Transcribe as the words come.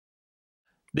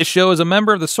This show is a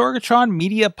member of the Sorgatron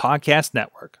Media Podcast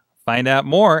Network. Find out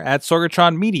more at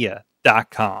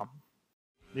sorgatronmedia.com.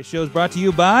 This show is brought to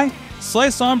you by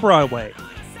Slice on Broadway.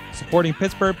 Supporting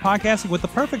Pittsburgh podcasting with the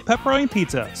perfect pepperoni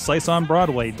pizza,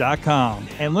 sliceonbroadway.com.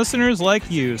 And listeners like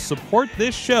you, support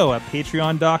this show at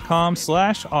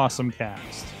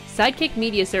patreon.com/awesomecast. Sidekick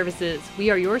Media Services. We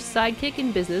are your sidekick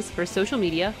in business for social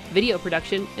media, video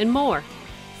production, and more.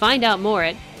 Find out more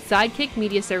at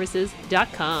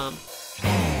sidekickmediaservices.com.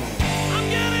 I'm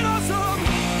getting awesome,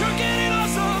 you're getting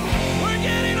awesome, we're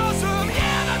getting awesome,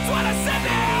 yeah, that's what I said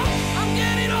now. I'm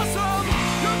getting awesome,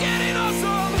 you're getting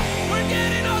awesome, we're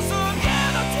getting awesome,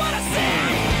 yeah, that's what I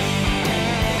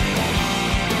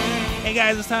said. Hey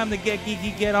guys, it's time to get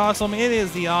geeky, get awesome. It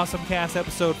is the AwesomeCast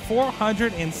episode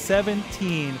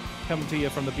 417, coming to you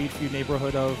from the Beachview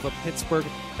neighborhood of Pittsburgh,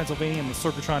 Pennsylvania, in the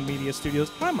Sorgatron Media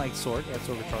Studios. I'm Mike Sorg at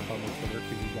Sorgatron on Twitter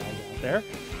for you guys out there.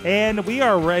 And we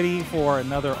are ready for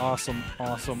another awesome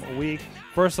week.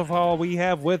 First of all, we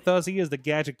have with us, he is the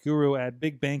gadget guru at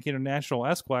Big Bank International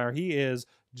Esquire. He is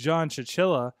John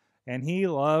Chichilla, and he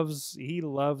loves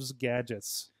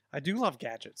gadgets. I do love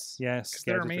gadgets. Yes. Because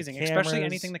they're amazing, especially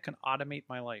anything that can automate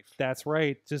my life. That's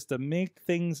right. Just to make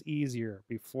things easier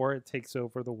before it takes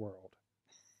over the world.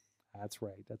 That's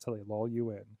right. That's how they lull you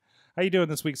in. How you doing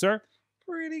this week, sir?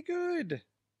 Pretty good.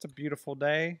 It's a beautiful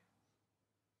day.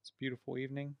 It's a beautiful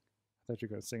evening. I thought you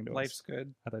were going to sing to us. Life's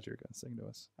good. I thought you were going to sing to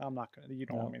us. I'm not going to. You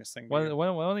don't No. want me to sing to One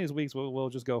you. of these weeks, we'll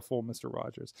just go full Mr.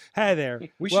 Rogers. Hey there.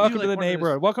 We should do, Welcome like, to the one of those-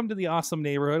 neighborhood. Welcome to the awesome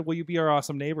neighborhood. Will you be our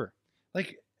awesome neighbor?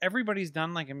 Like, everybody's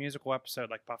done like a musical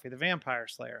episode, like Buffy the Vampire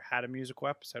Slayer had a musical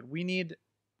episode. We need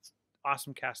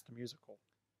AwesomeCast the musical.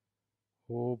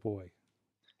 Oh, boy.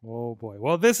 Oh, boy.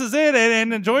 Well, this is it.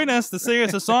 And join us to sing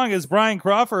us a song is Brian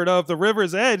Crawford of The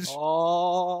River's Edge.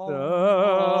 Oh.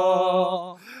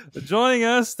 Joining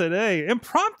us today,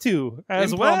 impromptu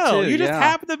as well. You just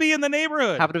happen to be in the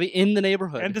neighborhood. Happen to be in the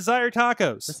neighborhood. And desire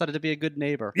tacos. Decided to be a good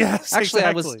neighbor. Yes, Actually,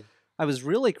 exactly. I was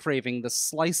really craving the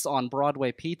slice on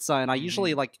Broadway pizza, and I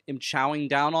usually am chowing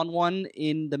down on one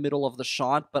in the middle of the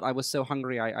shot, but I was so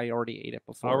hungry I already ate it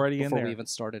before Already in there. we even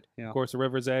started. Yeah. Of course, The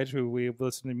River's Edge, who we've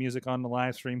listened to music on the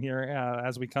live stream here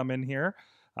as we come in here.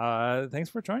 Thanks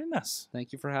for joining us.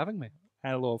 Thank you for having me.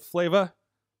 Add a little flavor.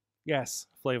 Yes,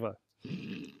 flavor.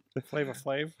 Flavor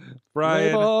Flav.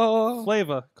 Brian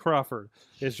Flava Crawford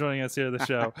is joining us here at the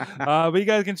show. But you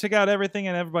guys can check out everything,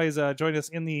 and everybody's joined us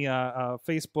in the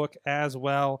Facebook as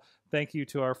well. Thank you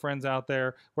to our friends out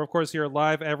there. We're, of course, here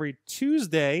live every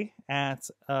Tuesday at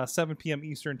 7 p.m.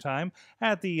 Eastern Time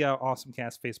at the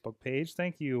AwesomeCast Facebook page.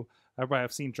 Thank you, everybody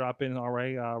I've seen drop in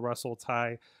already. Russell,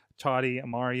 Ty, Toddy,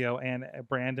 Mario, and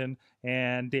Brandon,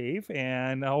 and Dave,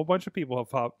 and a whole bunch of people have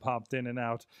popped in and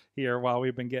out here while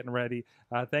we've been getting ready.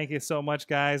 Thank you so much,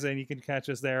 guys, and you can catch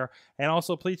us there. And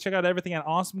also, please check out everything at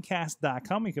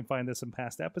awesomecast.com. You can find this in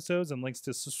past episodes and links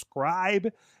to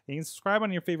subscribe. You can subscribe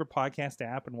on your favorite podcast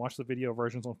app and watch the video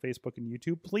versions on Facebook and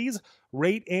YouTube. Please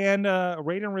rate and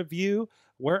review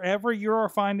wherever you are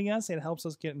finding us. It helps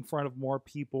us get in front of more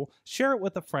people. Share it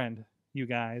with a friend. You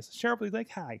guys, share it, like,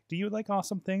 hi, do you like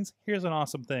awesome things? Here's an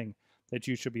awesome thing that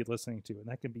you should be listening to, and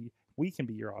that can be, we can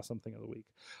be your awesome thing of the week.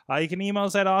 You can email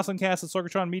us at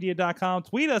awesomecast@sorgatronmedia.com,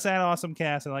 tweet us at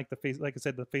awesomecast, and like I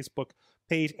said, the Facebook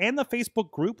page and the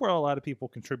Facebook group where a lot of people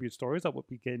contribute stories that we'll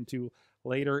be getting to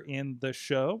later in the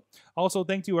show. Also,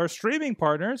 thank you to our streaming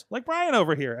partners like Brian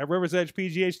over here at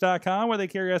riversedgepgh.com, where they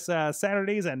carry us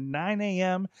Saturdays at 9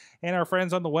 a.m. and our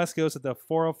friends on the West Coast at the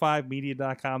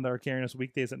 405media.com that are carrying us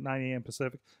weekdays at 9 a.m.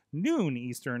 Pacific, noon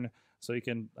Eastern, so you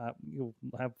can you'll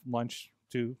have lunch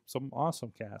to some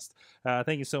AwesomeCast.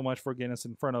 Thank you so much for getting us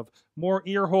in front of more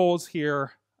ear holes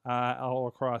here all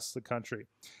across the country.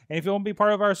 And if you want to be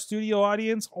part of our studio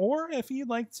audience, or if you'd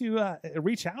like to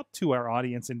reach out to our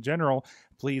audience in general,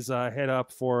 please head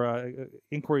up for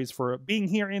inquiries for being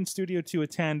here in studio to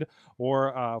attend,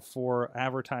 or for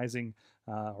advertising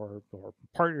or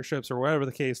partnerships, or whatever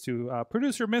the case, to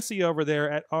producer Missy over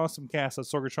there at AwesomeCast at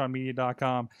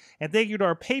sorgatronmedia.com. And thank you to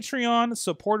our Patreon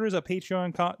supporters at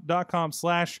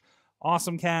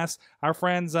patreon.com/AwesomeCast. Our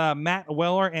friends Matt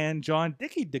Weller and John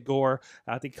Dickey DeGore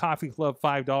at the Coffee Club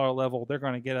 $5 level. They're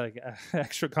going to get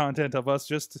extra content of us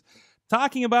just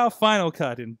talking about Final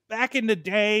Cut. And back in the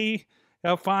day,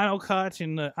 Final Cut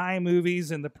and the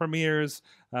iMovies and the premieres,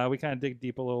 we kind of dig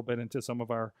deep a little bit into some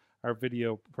of our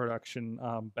video production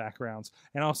backgrounds.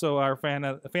 And also our fan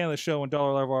of the show and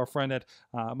dollar level, our friend at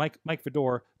Mike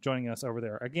Fedor joining us over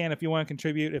there. Again, if you want to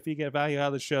contribute, if you get value out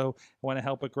of the show, want to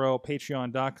help it grow,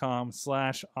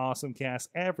 patreon.com/awesomecast.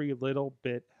 Every little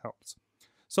bit helps.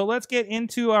 So let's get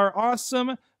into our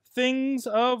awesome things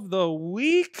of the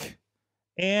week.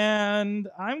 And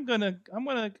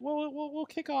we'll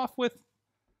kick off with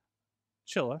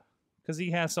Chilla because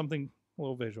he has something a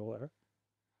little visual there.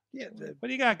 Yeah, What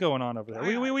do you got going on over there?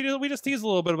 We just teased a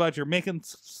little bit about your making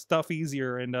stuff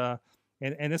easier, and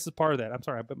this is part of that. I'm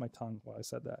sorry, I bit my tongue while I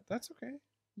said that. that's okay.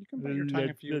 You can bite your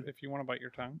tongue if you want to bite your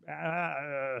tongue.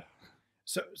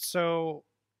 So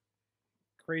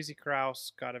Crazy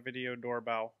Kraus got a video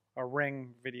doorbell, a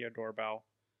Ring video doorbell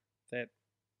that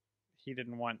he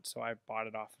didn't want, so I bought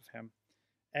it off of him,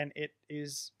 and it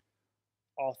is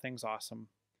all things awesome.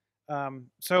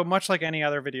 So much like any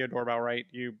other video doorbell, right?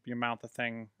 You mount the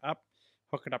thing up,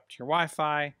 hook it up to your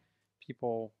Wi-Fi.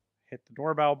 People hit the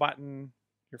doorbell button.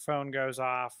 Your phone goes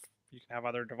off. You can have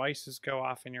other devices go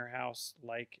off in your house,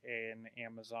 like an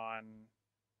Amazon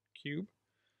Cube.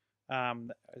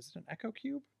 Is it an Echo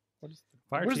Cube? What is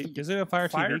Is it a Fire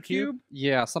TV Cube?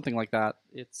 Yeah, something like that.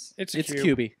 It's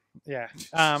cube. cubey. Yeah.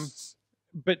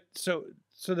 But so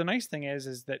the nice thing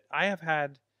is that I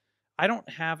don't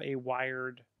have a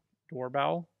wired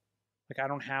doorbell. Like, I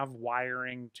don't have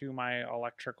wiring to my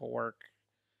electrical work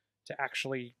to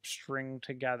actually string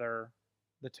together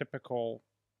the typical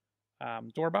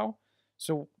doorbell.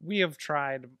 So we have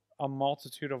tried a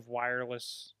multitude of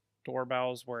wireless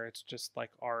doorbells where it's just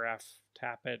like RF,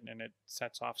 tap it, and it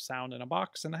sets off sound in a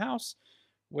box in the house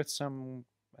with some,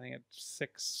 I think it's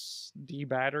 6D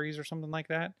batteries or something like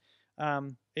that.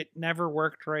 It never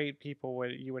worked right.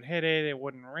 You would hit it, it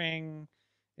wouldn't ring.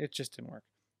 It just didn't work.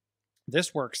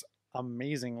 This works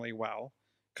amazingly well.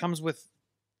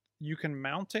 You can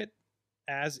mount it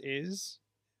as is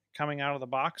coming out of the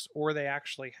box, or they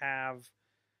actually have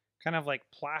kind of like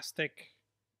plastic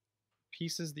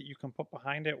pieces that you can put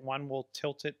behind it. One will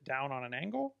tilt it down on an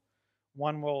angle.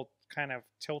 One will kind of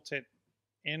tilt it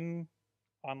in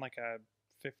on like a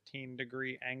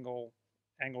 15-degree angled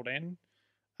in,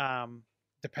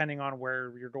 depending on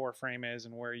where your door frame is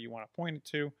and where you want to point it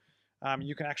to.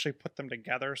 You can actually put them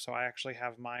together. So I actually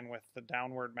have mine with the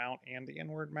downward mount and the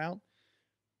inward mount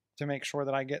to make sure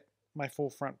that I get my full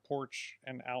front porch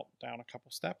and out down a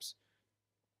couple steps.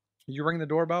 You ring the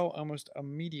doorbell almost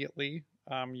immediately.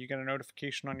 You get a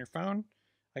notification on your phone.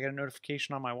 I get a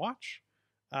notification on my watch.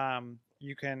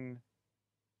 You can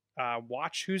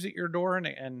watch who's at your door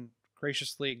and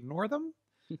graciously ignore them.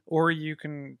 Or you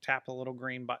can tap the little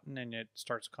green button and it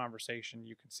starts a conversation.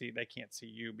 You can see, they can't see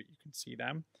you, but you can see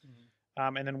them.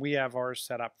 Mm-hmm. And then we have ours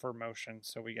set up for motion,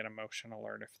 so we get a motion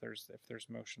alert if there's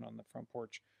motion on the front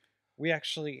porch. We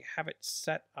actually have it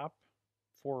set up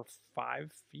for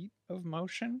 5 feet of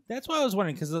motion. That's what I was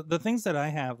wondering, because the things that I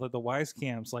have, like the Wise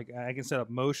Cams, like I can set up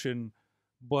motion,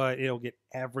 but it'll get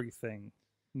everything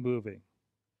moving.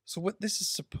 So what this is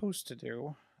supposed to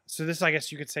do, so this, I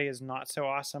guess you could say, is not so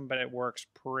awesome, but it works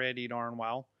pretty darn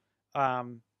well.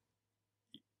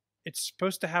 It's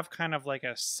supposed to have kind of like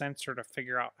a sensor to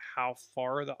figure out how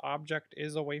far the object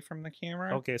is away from the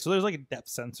camera. Okay, so there's like a depth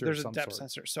sensor. There's a depth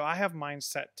sensor. So I have mine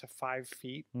set to 5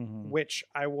 feet, which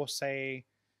I will say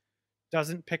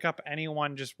doesn't pick up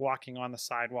anyone just walking on the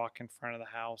sidewalk in front of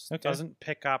the house. Okay. Doesn't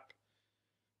pick up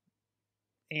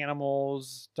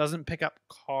animals, doesn't pick up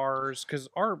cars, because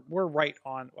we're right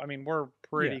on, I mean, we're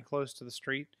pretty close to the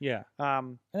street. Yeah.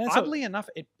 Oddly enough,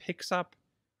 it picks up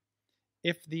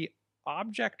if the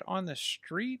object on the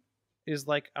street is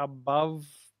like above,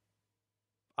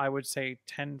 I would say,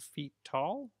 10 feet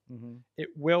tall. It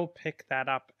will pick that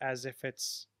up as if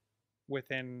it's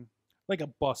within, like a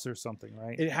bus or something,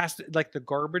 right? It has to, like the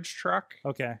garbage truck.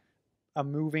 Okay. A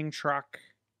moving truck,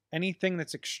 anything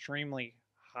that's extremely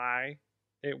high,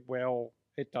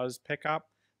 it does pick up.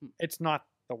 It's not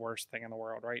the worst thing in the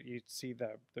world, right? You see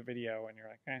the video and you're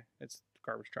like, it's a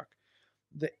garbage truck.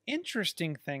 The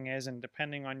interesting thing is, and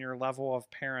depending on your level of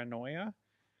paranoia,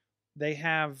 they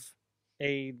have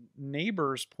a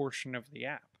neighbors portion of the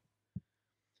app.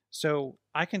 So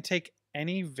I can take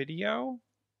any video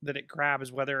that it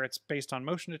grabs, whether it's based on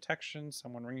motion detection,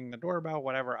 someone ringing the doorbell,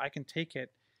 whatever. I can take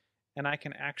it and I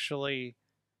can actually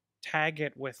tag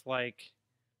it with like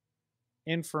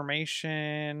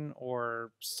information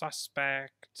or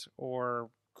suspect or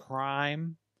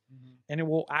crime, and it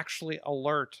will actually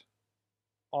alert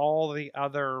all the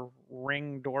other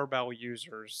Ring doorbell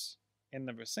users in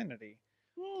the vicinity.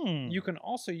 You can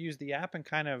also use the app and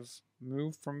kind of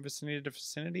move from vicinity to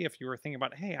vicinity. If you were thinking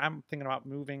about, hey, I'm thinking about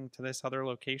moving to this other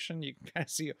location, you can kind of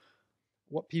see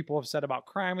what people have said about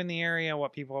crime in the area,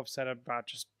 what people have said about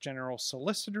just general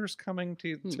solicitors coming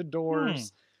to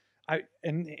doors.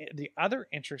 And the other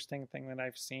interesting thing that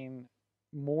I've seen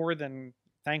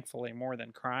thankfully more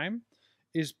than crime,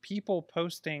 is people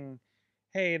posting,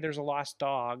 hey, there's a lost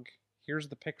dog. Here's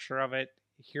the picture of it.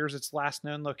 here's its last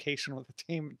known location with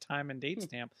a time and date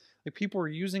stamp. Like people were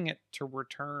using it to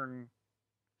return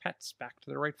pets back to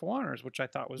their rightful owners, which I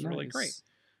thought was really great.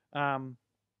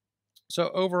 So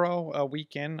overall, a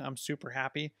weekend, I'm super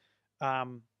happy.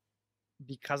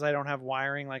 Because I don't have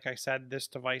wiring, like I said, this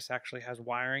device actually has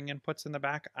wiring inputs in the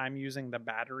back. I'm using the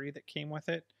battery that came with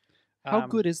it. How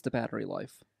good is the battery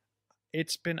life?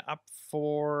 It's been up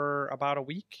for about a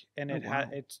week, and wow.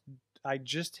 I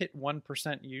just hit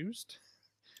 1% used.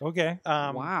 Okay.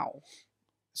 Wow.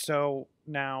 So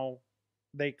now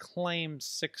they claim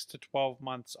 6 to 12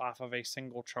 months off of a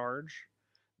single charge.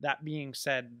 That being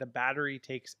said, the battery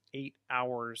takes 8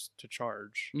 hours to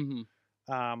charge.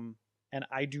 And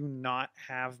I do not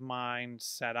have mine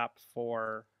set up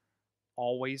for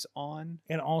always on.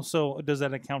 And also, does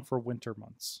that account for winter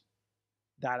months?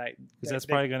 Because that's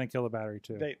probably going to kill the battery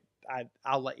too.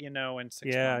 I'll let you know in 6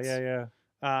 months. Yeah.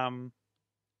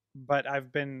 But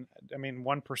I've been,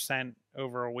 1%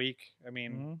 over a week.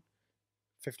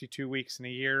 52 weeks in a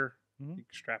year. You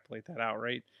extrapolate that out,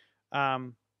 right?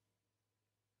 I'm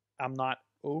not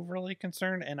overly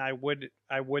concerned, and I would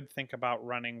think about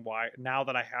running wire now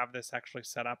that I have this actually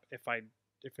set up. If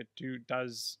it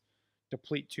does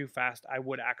deplete too fast, I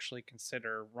would actually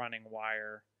consider running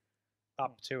wire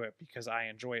up to it because I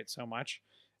enjoy it so much.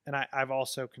 And I've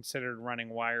also considered running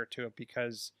wire to it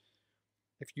because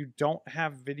if you don't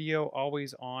have video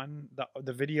always on,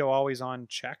 the video always on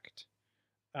checked,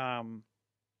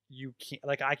 you can't,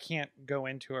 like, I can't go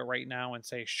into it right now and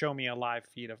say, show me a live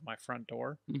feed of my front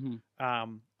door.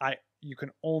 You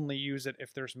can only use it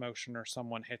if there's motion or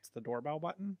someone hits the doorbell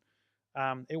button.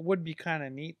 It would be kind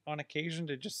of neat on occasion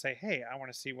to just say, hey, I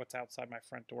want to see what's outside my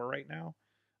front door right now.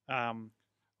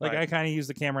 I kind of use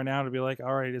the camera now to be like,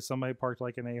 all right, is somebody parked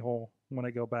like an a-hole when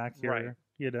I go back here,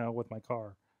 with my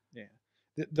car? Yeah.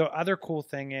 The other cool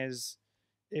thing is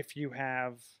if you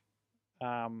have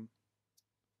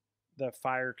the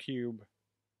Fire Cube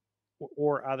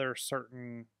or other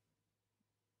certain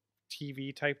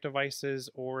TV type devices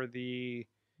or the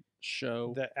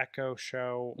Echo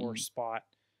Show or Spot,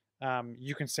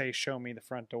 you can say, show me the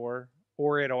front door,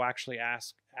 or it'll actually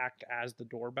act as the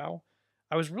doorbell.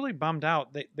 I was really bummed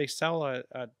out. They sell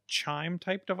a chime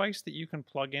type device that you can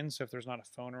plug in, so if there's not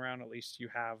a phone around, at least you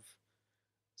have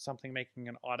something making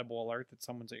an audible alert that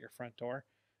someone's at your front door.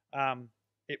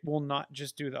 It will not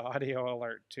just do the audio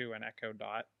alert to an Echo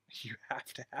Dot. You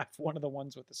have to have one of the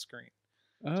ones with the screen.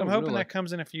 So I'm hoping that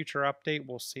comes in a future update.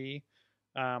 We'll see.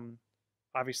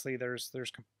 Obviously, there's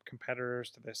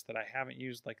competitors to this that I haven't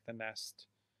used, like the Nest.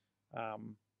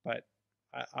 But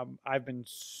I've been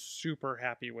super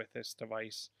happy with this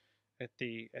device at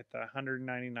the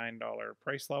 $199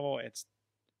 price level.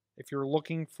 If you're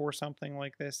looking for something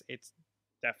like this, it's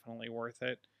definitely worth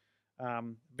it.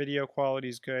 Video quality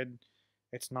is good.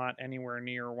 It's not anywhere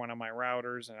near one of my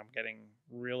routers, and I'm getting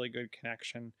really good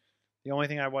connection. The only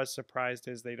thing I was surprised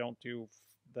is they don't do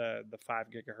the 5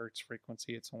 gigahertz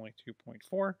frequency. It's only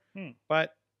 2.4,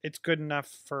 but it's good enough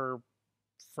for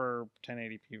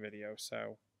 1080p video.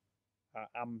 So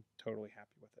I'm totally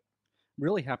happy with it.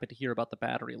 Really happy to hear about the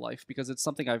battery life because it's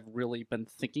something I've really been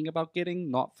thinking about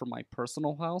getting, not for my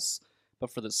personal house,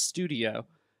 but for the studio.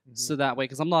 So that way,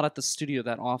 because I'm not at the studio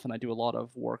that often, I do a lot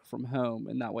of work from home,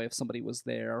 and that way if somebody was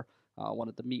there,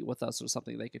 wanted to meet with us or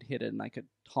something, they could hit it and I could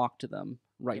talk to them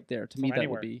right there. To me, that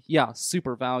would be,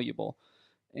 super valuable.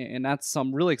 And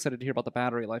I'm really excited to hear about the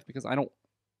battery life because I don't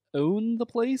own the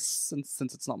place since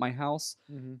it's not my house.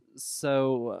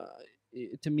 So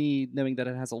to me, knowing that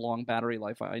it has a long battery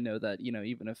life, I know that,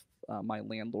 even if my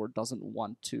landlord doesn't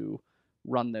want to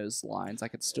run those lines, I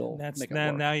could still make it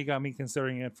work. Now you got me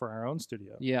considering it for our own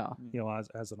studio. Yeah.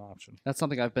 As an option. That's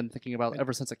something I've been thinking about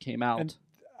ever since it came out. And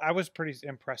I was pretty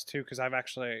impressed too, because I've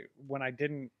actually, when I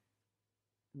didn't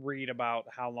read about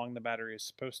how long the battery is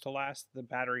supposed to last, the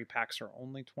battery packs are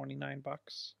only $29.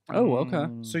 Oh, okay.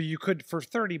 So you could, for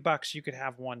 $30, you could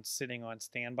have one sitting on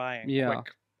standby and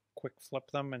quick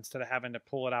flip them instead of having to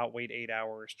pull it out, wait 8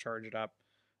 hours, charge it up.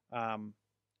 And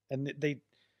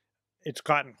it's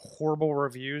gotten horrible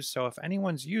reviews. So if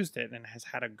anyone's used it and has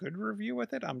had a good review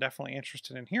with it, I'm definitely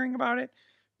interested in hearing about it.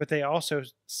 But they also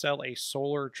sell a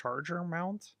solar charger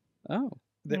mount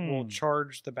that will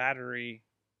charge the battery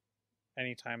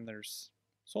anytime there's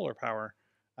solar power.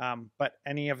 But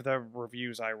any of the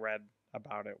reviews I read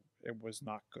about it, it was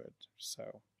not good.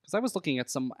 So, because I was looking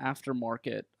at some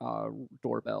aftermarket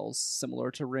doorbells similar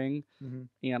to Ring,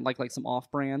 and like some off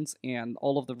brands, and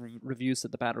all of the reviews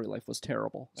said the battery life was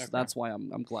terrible. So that's why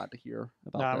I'm glad to hear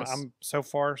about this. I'm so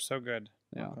far so good.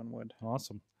 Yeah, knock on wood.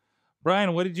 Awesome.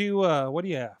 Brian, what do you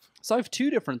have? So I have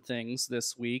two different things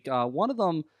this week. One of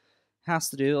them has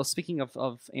to do, speaking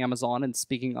of Amazon and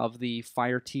speaking of the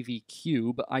Fire TV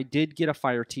Cube, I did get a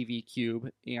Fire TV Cube,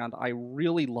 and I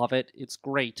really love it. It's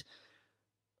great.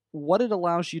 What it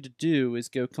allows you to do is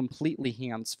go completely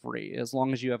hands-free, as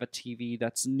long as you have a TV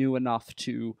that's new enough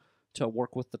to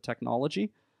work with the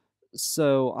technology.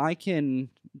 So I can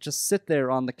just sit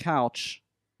there on the couch.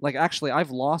 Like, actually,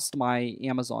 I've lost my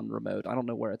Amazon remote. I don't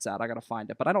know where it's at. I gotta find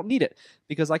it. But I don't need it,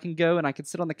 because I can go and I can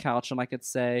sit on the couch and I could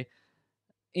say,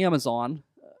 Amazon,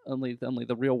 only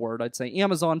the real word, I'd say,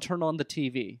 Amazon, turn on the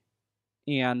TV.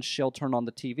 And she'll turn on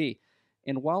the TV.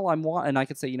 And while I'm and I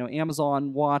could say,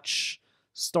 Amazon, watch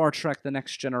Star Trek The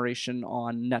Next Generation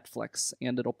on Netflix,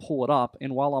 and it'll pull it up.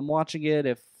 And while I'm watching it,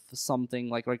 if something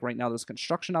like right now there's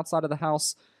construction outside of the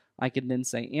house, I can then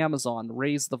say, Amazon,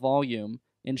 raise the volume,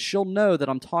 and she'll know that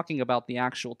I'm talking about the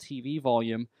actual TV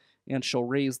volume, and she'll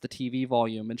raise the TV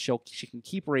volume, and she can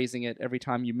keep raising it every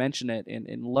time you mention it,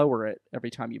 and lower it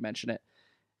every time you mention it.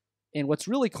 And what's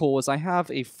really cool is I have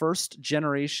a first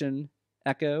generation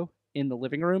Echo in the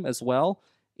living room as well,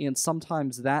 and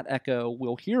sometimes that Echo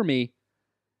will hear me,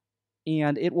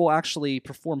 and it will actually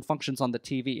perform functions on the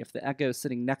TV. If the Echo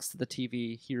sitting next to the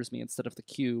TV hears me instead of the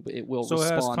Cube, it will respond. So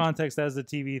it has context as the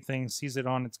TV thing sees it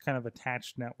on its kind of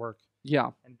attached network.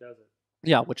 Yeah. And does it.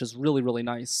 Yeah, which is really, really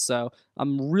nice. So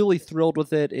I'm really thrilled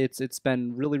with it. It's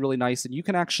been really, really nice. And you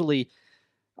can actually,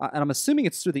 and I'm assuming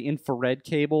it's through the infrared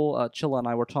cable. Chilla and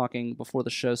I were talking before the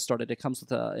show started. It comes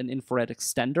with an infrared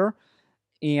extender.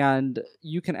 And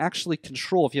you can actually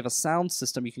control, if you have a sound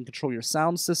system, you can control your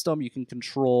sound system. You can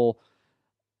control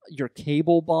your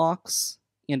cable box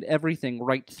and everything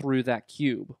right through that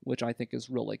Cube, which I think is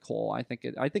really cool. I think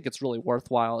it's really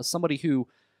worthwhile. As somebody who,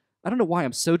 I don't know why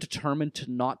I'm so determined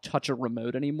to not touch a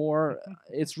remote anymore.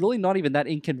 It's really not even that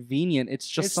inconvenient. It's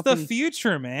just something. It's the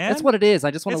future, man. That's what it is. I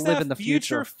just want to live in the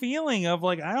future feeling of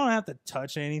like, I don't have to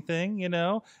touch anything,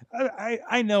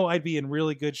 I know I'd be in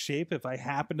really good shape if I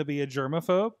happen to be a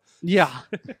germaphobe. Yeah.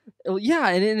 Yeah,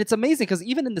 and it's amazing because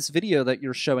even in this video that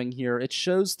you're showing here, it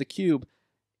shows the Cube,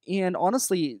 and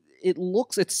honestly,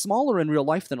 it's smaller in real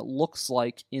life than it looks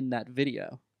like in that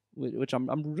video, which I'm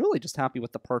really just happy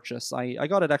with the purchase. I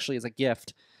got it actually as a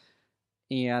gift,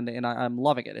 and I'm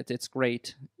loving it. It's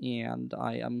great, and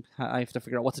I have to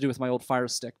figure out what to do with my old Fire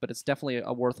Stick, but it's definitely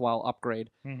a worthwhile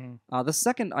upgrade. Mm-hmm. The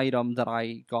second item that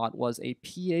I got was a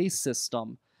PA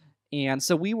system, and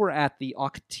so we were at the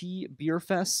Octi Beer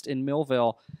Fest in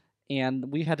Millville,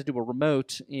 and we had to do a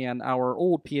remote, and our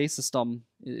old PA system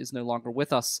is no longer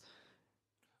with us.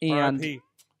 And RIP.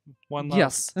 One love.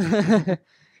 Yes.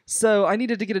 So I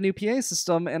needed to get a new PA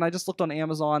system, and I just looked on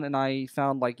Amazon, and I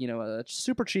found a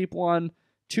super cheap one,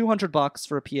 $200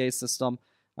 for a PA system.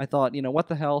 I thought, what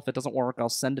the hell, if it doesn't work, I'll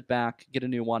send it back, get a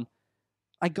new one.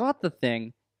 I got the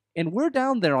thing, and we're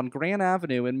down there on Grand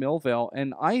Avenue in Millville,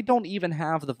 and I don't even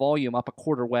have the volume up a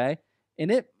quarter way, and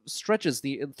it stretches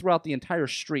throughout the entire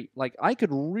street. Like, I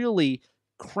could really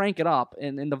crank it up,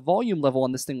 and the volume level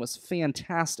on this thing was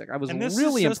fantastic. I was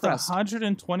really impressed. And this is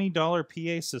just a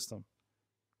 $120 PA system.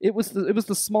 It was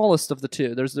the smallest of the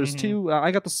two. There's two.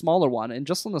 I got the smaller one, and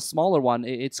just on the smaller one,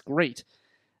 it's great.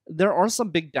 There are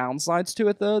some big downsides to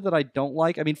it, though, that I don't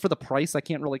like. I mean, for the price, I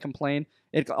can't really complain.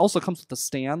 It also comes with the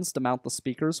stands to mount the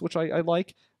speakers, which I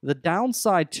like. The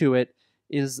downside to it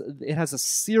is it has a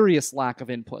serious lack of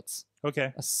inputs.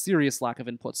 Okay. A serious lack of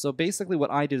inputs. So basically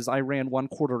what I did is I ran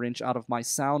 1/4 inch out of my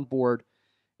soundboard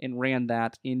and ran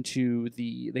that into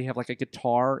they have like a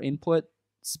guitar input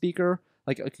speaker,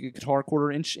 like a guitar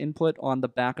 1/4 inch input on the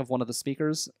back of one of the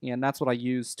speakers, and that's what I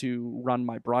use to run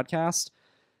my broadcast.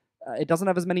 It doesn't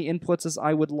have as many inputs as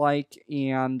I would like,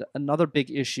 and another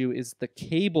big issue is the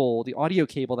cable, the audio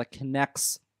cable that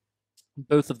connects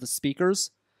both of the speakers.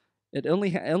 It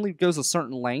only goes a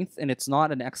certain length, and it's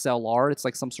not an XLR. It's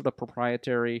like some sort of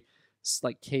proprietary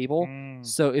cable.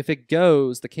 So if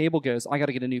the cable goes, I got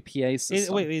to get a new PA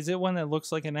system. Wait, is it one that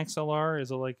looks like an XLR?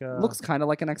 Is it like a... It looks kind of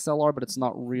like an XLR, but it's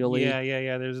not really.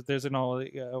 Yeah. There's an all.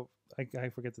 I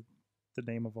forget the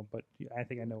name of them, but I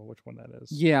think I know which one that is.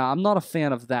 Yeah, I'm not a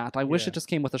fan of that. I wish it just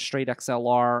came with a straight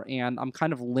XLR, and I'm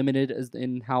kind of limited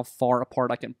in how far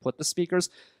apart I can put the speakers.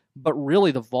 But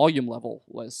really, the volume level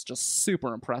was just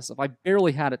super impressive. I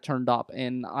barely had it turned up,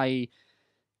 and I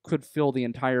could fill the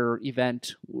entire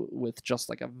event with just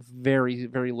like a very,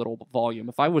 very little volume.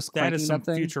 If I was cranking that is some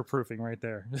thing, future proofing right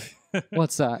there.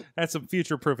 What's that? That's some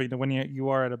future proofing to when you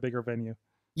are at a bigger venue.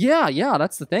 Yeah,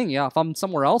 that's the thing. Yeah, if I'm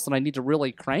somewhere else and I need to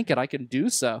really crank it, I can do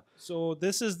so. So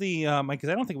this is the because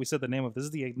I don't think we said the name of this.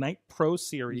 Is the Ignite Pro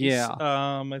series. Yeah.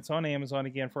 It's on Amazon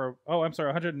again for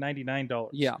 $199.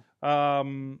 Yeah.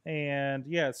 And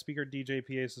yeah, speaker, DJ,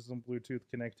 PA system, Bluetooth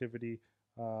connectivity.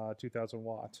 2000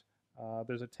 watt.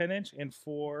 There's a 10-inch and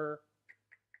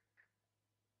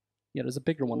Yeah, there's a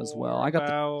bigger one as well. I got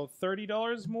about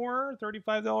 $30 more,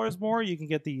 $35 more. You can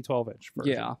get the 12-inch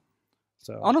version. Yeah.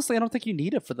 So Honestly, I don't think you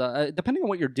need it for the. Depending on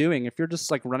what you're doing, if you're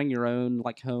just like running your own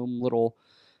like home little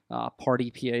party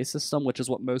PA system, which is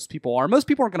what most people are. Most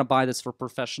people aren't going to buy this for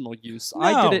professional use.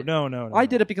 I did it. No. I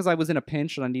did it because I was in a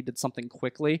pinch and I needed something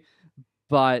quickly,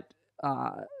 but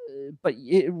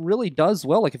it really does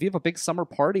well. Like if you have a big summer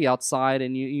party outside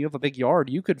and you have a big yard,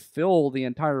 you could fill the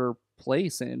entire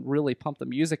place and really pump the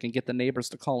music and get the neighbors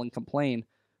to call and complain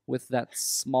with that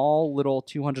small little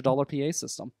 $200 PA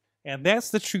system. And that's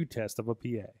the true test of a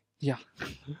PA. Yeah.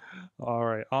 All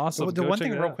right. Awesome. The Go one check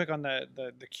thing it real out. quick on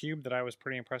the cube that I was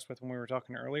pretty impressed with when we were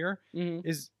talking earlier Mhm.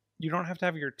 is you don't have to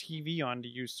have your TV on to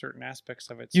use certain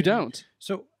aspects of it. You don't.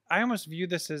 So I almost view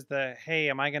this as hey,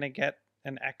 am I going to get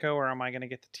an Echo or am I going to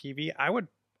get the TV? I would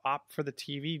opt for the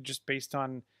TV just based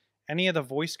on any of the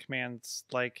voice commands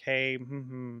like, hey,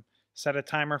 set a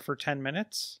timer for 10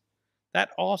 minutes.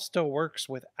 That all still works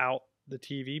without the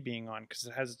TV being on because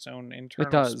it has its own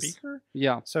internal speaker.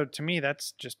 Yeah. So to me,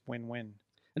 that's just win-win.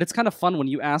 And it's kind of fun when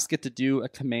you ask it to do a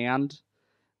command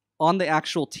on the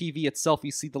actual TV itself.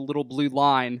 You see the little blue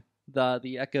line,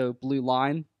 the Echo blue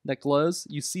line that glows.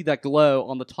 You see that glow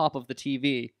on the top of the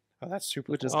TV, Oh, that's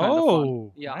super which is cool. kind of fun.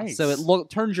 Oh, Yeah. nice. So it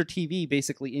turns your TV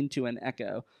basically into an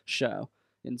Echo show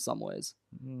in some ways.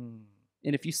 Hmm.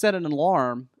 And if you set an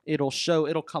alarm, it'll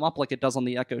come up like it does on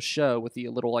the Echo show with the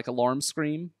little like alarm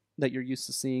scream that you're used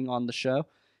to seeing on the show.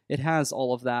 It has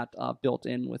all of that built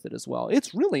in with it as well.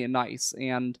 It's really nice,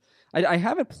 and I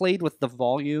haven't played with the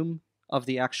volume of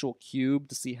the actual cube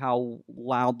to see how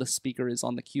loud the speaker is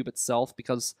on the cube itself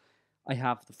because I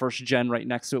have the first gen right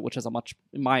next to it, which has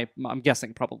I'm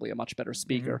guessing probably a much better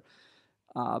speaker.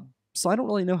 So I don't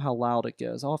really know how loud it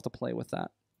goes. I'll have to play with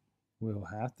that. We'll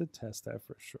have to test that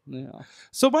for sure. Yeah.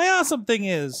 So my awesome thing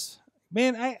is,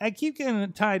 man, I keep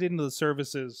getting tied into the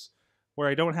services where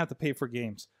I don't have to pay for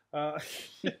games.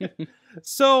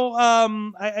 So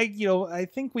I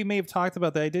think we may have talked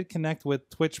about that. I did connect with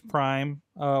Twitch Prime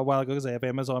a while ago because I have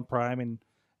Amazon Prime and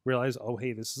realized, oh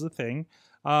hey, this is a thing.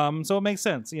 So it makes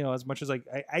sense, as much as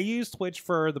I use Twitch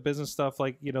for the business stuff,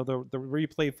 like the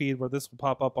replay feed where this will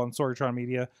pop up on Sorgatron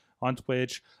Media on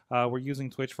Twitch. We're using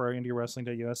Twitch for our indie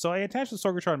wrestling.us. So I attached the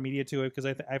Sorgatron Media to it because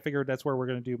I figured that's where we're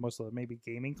going to do most of the maybe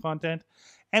gaming content,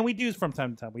 and we do from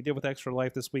time to time. We did with Extra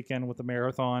Life this weekend with the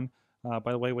marathon.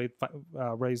 By the way, we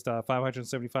raised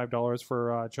 $575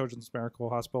 for Children's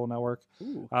Miracle Hospital Network.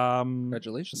 Ooh,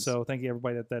 congratulations. So thank you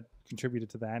everybody that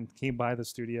contributed to that and came by the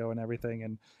studio and everything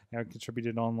and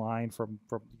contributed online from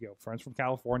friends from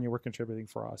California were contributing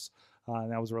for us.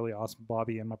 And that was really awesome.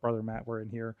 Bobby and my brother Matt were in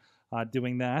here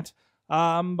doing that.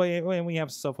 But we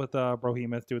have stuff with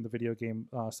Brohemoth doing the video game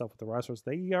stuff with the wrestlers.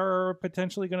 They are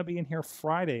potentially going to be in here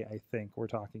Friday, I think we're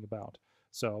talking about.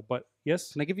 So, but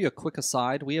yes. Can I give you a quick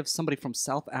aside? We have somebody from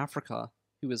South Africa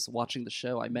who is watching the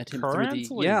show. I met him through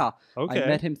Currently? I Okay.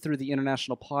 met him through the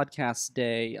International Podcast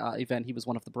Day event. He was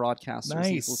one of the broadcasters. Nice.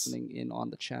 He's listening in on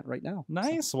the chat right now.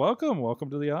 Nice. Welcome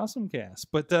to the AwesomeCast.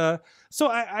 But so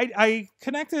I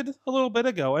connected a little bit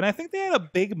ago, and I think they had a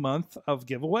big month of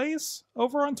giveaways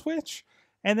over on Twitch.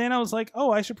 And then I was like,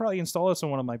 oh, I should probably install this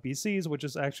on one of my PCs, which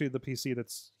is actually the PC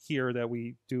that's here that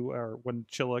we do when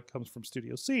Chilla comes from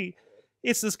Studio C.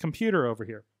 It's this computer over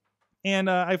here. And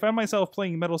I found myself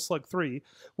playing Metal Slug 3,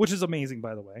 which is amazing,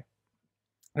 by the way.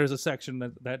 There's a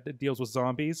section that deals with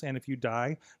zombies, and if you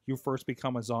die, you first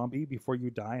become a zombie before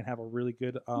you die and have a really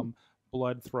good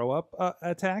blood throw-up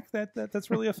attack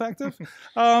that's really effective.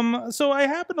 So I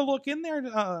happened to look in there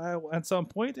at some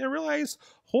point and realize,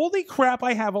 holy crap,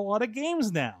 I have a lot of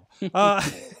games now.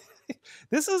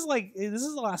 This is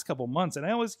the last couple months, and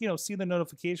I always see the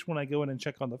notification when I go in and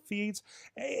check on the feeds.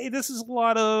 This is a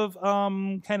lot of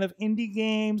kind of indie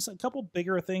games, a couple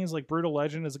bigger things like Brutal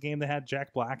Legend is a game that had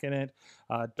Jack Black in it.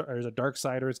 There's a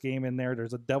Darksiders game in there.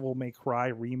 There's a Devil May Cry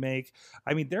remake.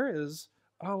 I mean, there is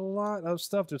a lot of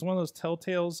stuff. There's one of those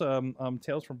Telltales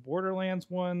Tales from Borderlands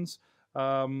ones.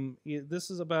 This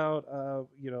is about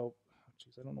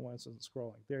geez, I don't know why it isn't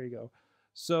scrolling. There you go.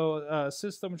 So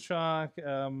System Shock,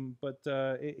 but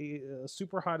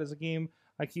Super Hot is a game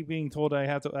I keep being told I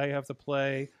have to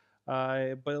play,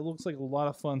 but it looks like a lot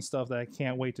of fun stuff that I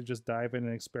can't wait to just dive in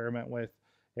and experiment with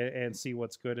and see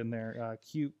what's good in there.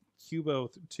 Cubo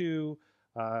 2,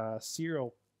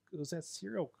 Serial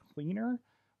Cleaner?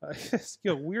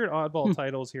 Weird oddball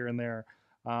titles here and there.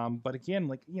 But again,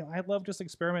 I love just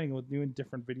experimenting with new and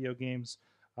different video games.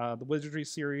 The Wizardry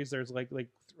series, there's like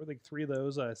 3 of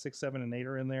those, 6, 7, and 8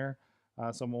 are in there.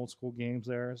 some old school games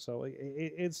there. So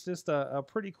it's just a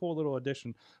pretty cool little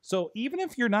addition. So even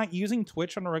if you're not using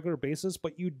Twitch on a regular basis,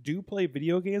 but you do play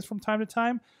video games from time to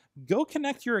time, go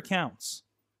connect your accounts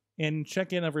and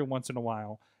check in every once in a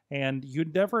while. And you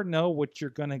never know what you're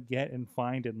going to get and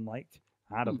find and like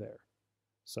out of there.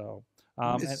 So,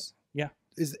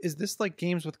 Is this like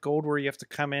games with gold where you have to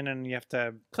come in and you have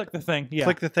to click the thing? Yeah.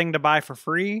 click the thing to buy for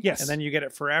free? Yes. And then you get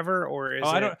it forever? Or is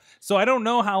I don't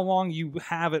know how long you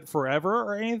have it forever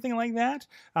or anything like that.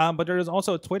 But there is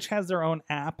also Twitch has their own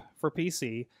app for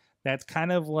PC. That's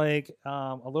kind of like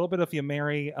a little bit of you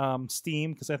marry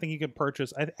Steam, because I think you can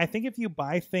purchase. I think if you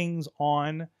buy things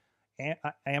on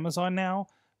Amazon now,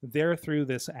 they're through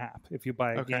this app. If you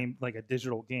buy a game, like a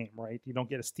digital game, right? You don't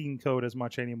get a Steam code as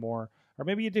much anymore. Or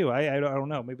maybe you do. I don't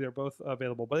know. Maybe they're both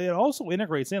available. But it also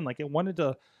integrates in. Like, it wanted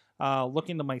to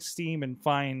look into my Steam and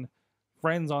find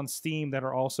friends on Steam that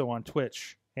are also on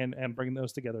Twitch and bring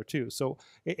those together too. So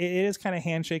it is kind of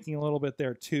handshaking a little bit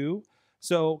there too.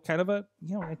 So kind of a,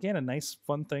 again, a nice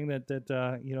fun thing that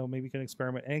maybe you can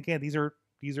experiment. And again, these are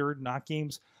not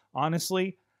games.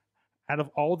 Honestly, out of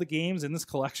all the games in this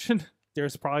collection,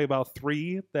 there's probably about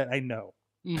 3 that I know,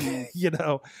 and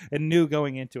knew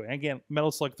going into it. And again,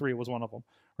 Metal Slug 3 was one of them,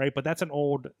 right? But that's an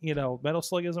old, Metal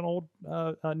Slug is an old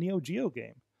Neo Geo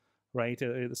game, right?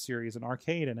 The series and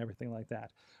arcade and everything like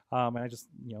that. And I just,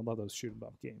 love those shoot 'em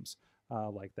up games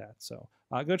like that. So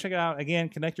go check it out. Again,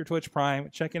 connect your Twitch Prime.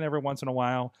 Check in every once in a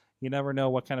while. You never know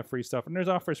what kind of free stuff. And there's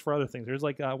offers for other things. There's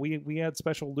like we had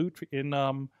special loot in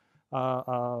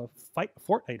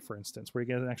Fortnite, for instance, where you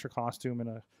get an extra costume and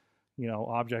a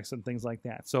objects and things like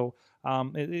that. So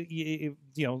the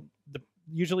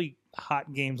usually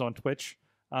hot games on Twitch.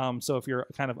 So if you're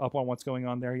kind of up on what's going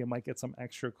on there, you might get some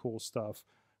extra cool stuff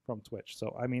from Twitch.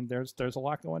 So I mean, there's a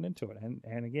lot going into it.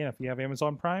 And again, if you have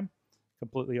Amazon Prime,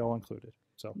 completely all included.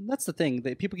 So that's the thing.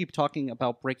 People keep talking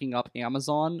about breaking up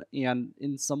Amazon, and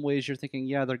in some ways you're thinking,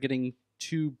 yeah, they're getting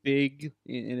too big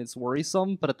and it's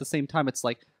worrisome. But at the same time, it's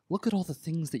like, look at all the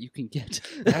things that you can get.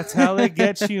 That's how they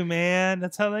get you, man.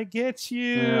 That's how they get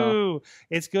you. Yeah.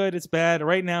 It's good. It's bad.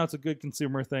 Right now, it's a good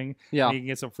consumer thing. Yeah. You can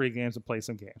get some free games and play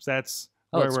some games. That's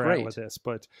where we're at with this.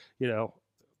 But,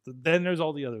 then there's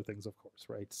all the other things, of course,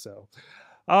 right? So,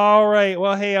 all right.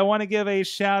 Well, hey, I want to give a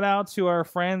shout out to our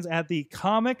friends at the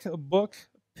Comic Book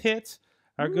Pitt.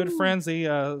 Our good friends, they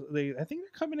I think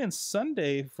they're coming in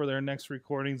Sunday for their next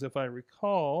recordings, if I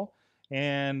recall.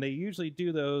 And they usually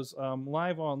do those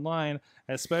live online,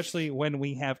 especially when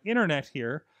we have internet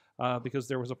here, because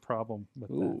there was a problem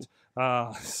with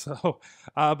that.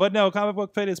 But no, Comic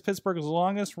Book Pitt is Pittsburgh's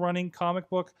longest running comic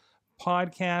book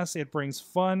podcast. It brings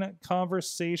fun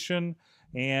conversation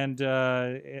and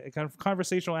kind of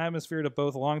conversational atmosphere to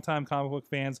both longtime comic book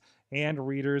fans and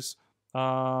readers,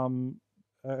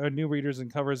 new readers,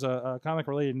 and covers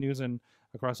comic-related news and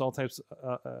across all types,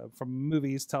 from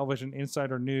movies, television,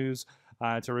 insider news,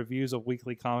 to reviews of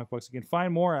weekly comic books. You can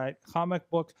find more at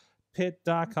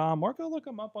comicbookpitt.com, or go look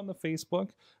them up on the Facebook,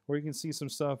 where you can see some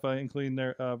stuff, including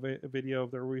their video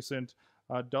of their recent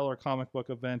Dollar Comic Book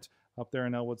event up there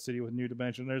in Elwood City with New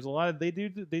Dimension. There's a lot of they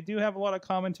do have a lot of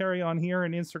commentary on here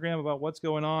and Instagram about what's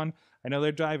going on. I know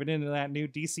they're diving into that new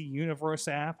DC Universe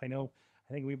app. I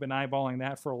think we've been eyeballing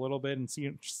that for a little bit and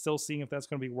still seeing if that's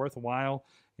going to be worthwhile,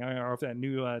 or if that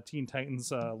new Teen Titans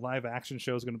live action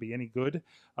show is going to be any good.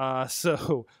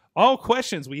 So all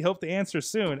questions we hope to answer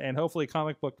soon, and hopefully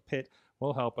Comic Book Pitt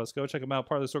will help us. Go check them out,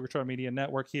 part of the Sorg and Chilla Media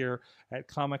Network here at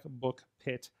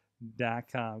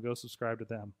comicbookpitt.com. Go subscribe to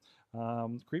them.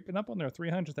 Creeping up on their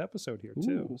 300th episode here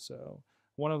too. Ooh. So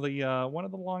one of the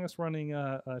longest running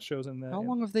shows in the. How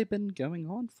long have they been going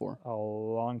on for? A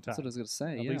long time. That's what I was going to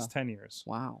say. At least 10 years.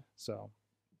 Wow. So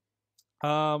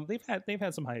they've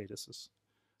had some hiatuses.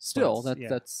 Still,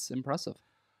 that's impressive.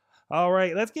 All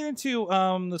right, let's get into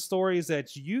the stories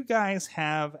that you guys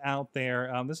have out there.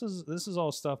 This is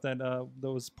all stuff that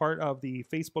was part of the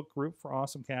Facebook group for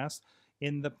AwesomeCast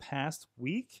in the past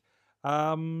week.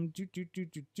 I'm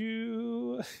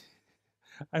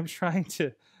trying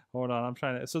to hold on.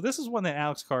 So this is one that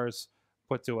Alex Kahrs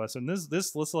put to us, and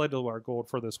this led to our goal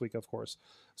for this week, of course.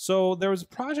 So there was a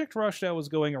Project Rush that was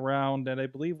going around, and I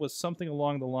believe was something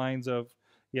along the lines of,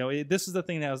 this is the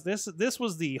thing that was this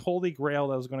was the holy grail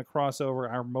that was going to cross over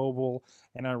our mobile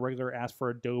and our regular apps for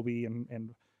Adobe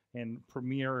and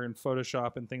Premiere and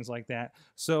Photoshop and things like that.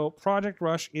 So Project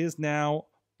Rush is now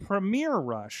Premiere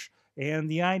Rush.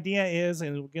 And the idea is,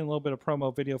 and we'll get a little bit of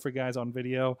promo video for you guys on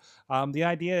video. The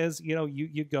idea is,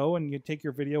 you go and you take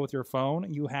your video with your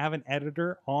phone. You have an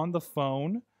editor on the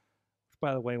phone.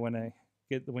 By the way, when I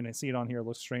when I see it on here, it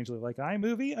looks strangely like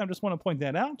iMovie. I just want to point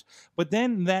that out. But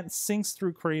then that syncs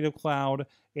through Creative Cloud,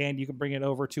 and you can bring it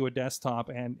over to a desktop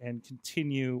and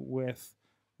continue with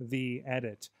the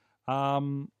edit.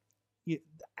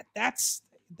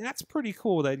 That's pretty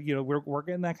cool that we're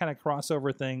getting that kind of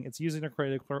crossover thing. It's using a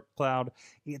Creative Cloud.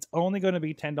 It's only going to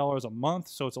be $10 a month,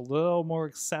 so it's a little more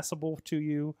accessible to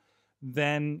you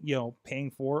than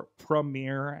paying for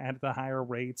Premiere at the higher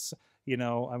rates.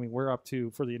 I mean, we're up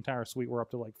to, for the entire suite, we're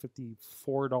up to like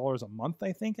 $54 a month,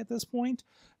 I think, at this point.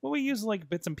 But we use like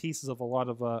bits and pieces of a lot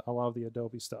of the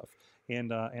Adobe stuff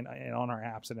and on our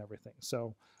apps and everything.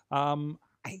 So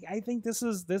I think this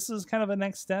is kind of a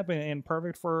next step and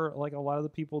perfect for like a lot of the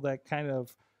people that kind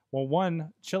of, well,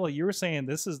 one, Chilla, you were saying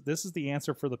this is the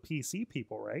answer for the PC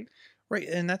people, right? Right,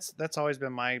 and that's always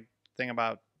been my thing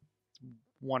about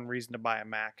one reason to buy a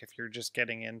Mac if you're just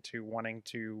getting into wanting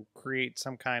to create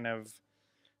some kind of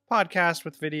podcast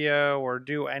with video or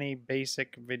do any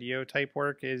basic video type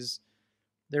work is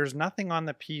there's nothing on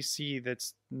the PC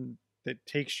that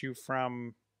takes you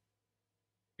from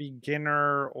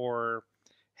beginner or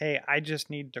hey, I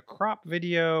just need to crop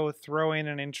video, throw in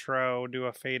an intro, do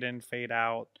a fade in, fade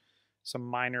out, some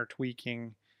minor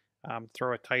tweaking,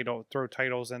 throw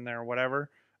titles in there, whatever.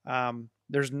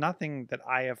 There's nothing that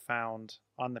I have found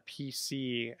on the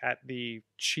PC at the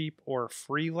cheap or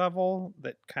free level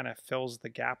that kind of fills the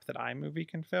gap that iMovie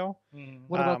can fill.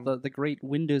 What about the great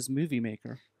Windows Movie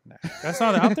Maker? No. That's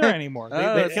not out there anymore.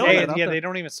 They killed it. Yeah, they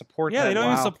don't even support that. Yeah, they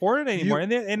don't even support it anymore.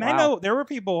 And I know there were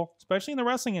people, especially in the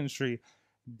wrestling industry,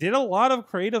 did a lot of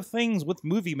creative things with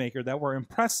Movie Maker that were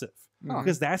impressive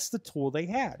because that's the tool they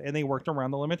had, and they worked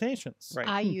around the limitations. Right.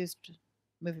 I used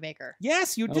Movie Maker.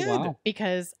 Yes, you did. Wow.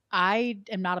 Because I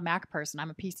am not a Mac person.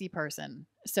 I'm a PC person.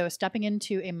 So stepping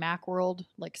into a Mac world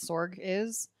like Sorg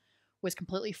was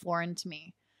completely foreign to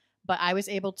me. But I was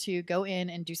able to go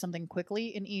in and do something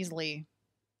quickly and easily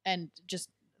and just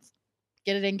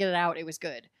get it in, get it out. It was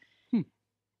good.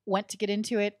 Went to get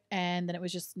into it, and then it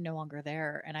was just no longer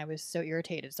there, and I was so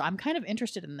irritated. So I'm kind of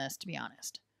interested in this, to be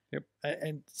honest. Yep.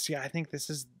 And see, I think this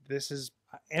is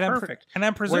And perfect.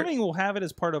 I'm presuming we'll have it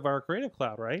as part of our Creative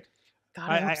Cloud, right? God,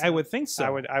 I hope so. I would think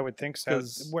so. I would think so.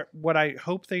 What I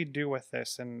hope they do with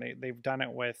this, and they've done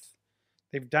it with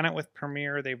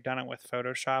Premiere, they've done it with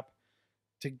Photoshop,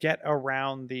 to get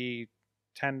around the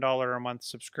 $10 a month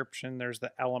subscription. There's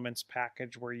the Elements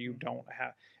package where you don't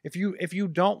have, if you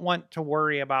don't want to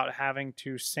worry about having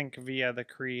to sync via the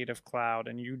Creative Cloud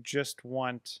and you just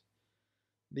want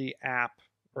the app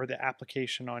or the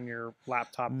application on your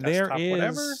laptop, desktop,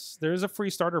 whatever. There's a free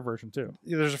starter version too.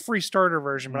 There's a free starter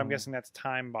version, but I'm guessing that's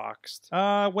time boxed.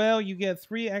 Well, you get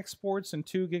 3 exports and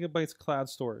 2 gigabytes of cloud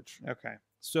storage. Okay.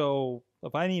 So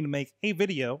if I need to make a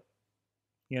video,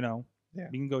 you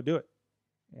can go do it.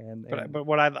 But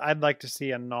what I'd like to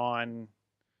see a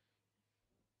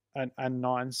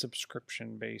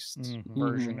non-subscription based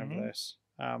version of this.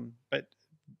 But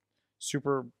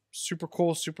super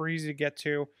cool, super easy to get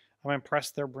to. I'm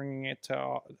impressed they're bringing it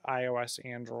to iOS,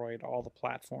 Android, all the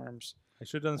platforms. I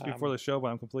should have done this before the show, but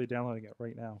I'm completely downloading it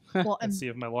right now. Well, and see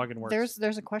if my login works.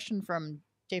 There's a question from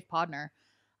Dave Podner.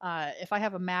 If I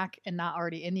have a Mac and not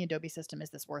already in the Adobe system,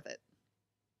 is this worth it?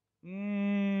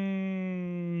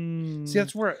 See,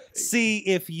 that's where. See,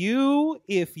 if you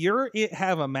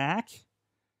have a Mac,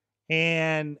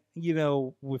 and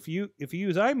if you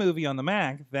use iMovie on the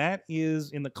Mac, that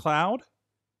is in the cloud,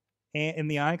 and in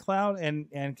the iCloud,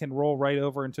 and can roll right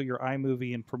over into your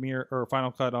iMovie and Premiere or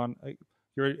Final Cut on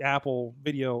your Apple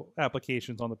video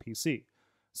applications on the PC.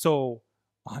 So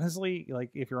honestly, like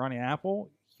if you're on Apple,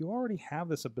 you already have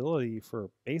this ability for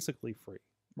basically free.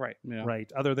 Right. Yeah.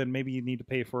 Right. Other than maybe you need to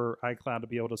pay for iCloud to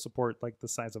be able to support like the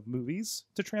size of movies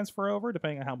to transfer over,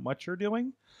 depending on how much you're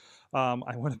doing.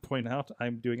 I want to point out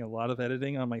I'm doing a lot of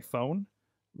editing on my phone,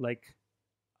 like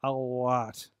a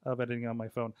lot of editing on my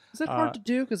phone. Is it hard to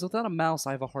do? Because without a mouse,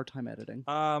 I have a hard time editing.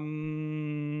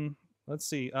 Let's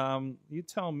see. You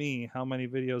tell me how many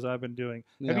videos I've been doing.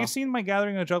 Yeah. Have you seen my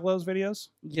Gathering of Juggalos videos?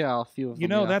 Yeah, a few of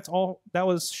them. Yeah. That's all. That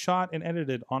was shot and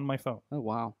edited on my phone. Oh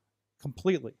wow.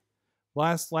 Completely.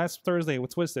 Last Thursday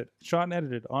with Twisted, shot and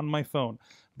edited on my phone.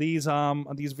 These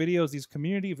videos, these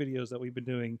community videos that we've been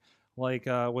doing, like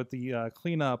with the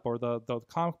cleanup or the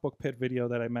Comic Book Pitt video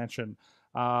that I mentioned,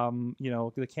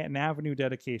 the Canton Avenue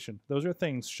dedication. Those are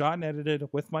things shot and edited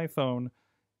with my phone,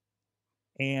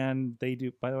 and they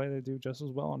do. By the way, they do just as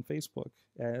well on Facebook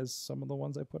as some of the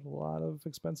ones I put a lot of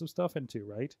expensive stuff into.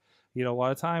 Right, a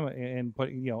lot of time and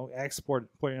put export,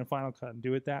 put it in Final Cut, and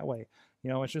do it that way.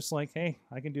 It's just like, hey,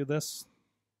 I can do this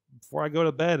before I go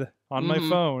to bed on my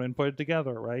phone and put it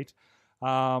together, right?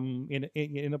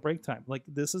 in a break time. Like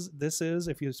this is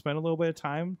if you spend a little bit of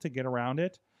time to get around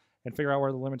it and figure out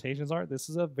where the limitations are, this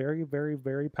is a very, very,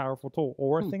 very powerful tool,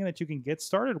 or a thing that you can get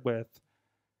started with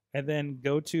and then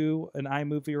go to an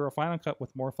iMovie or a Final Cut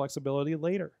with more flexibility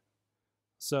later.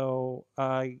 So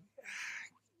I'd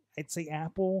say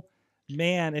Apple,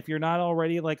 man, if you're not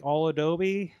already like all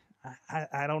Adobe,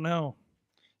 I don't know.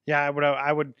 Yeah,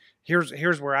 I would.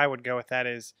 Here's where I would go with that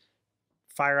is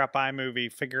fire up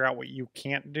iMovie, figure out what you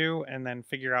can't do, and then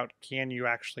figure out can you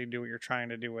actually do what you're trying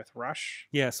to do with Rush.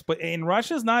 Yes, but in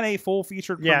Rush is not a full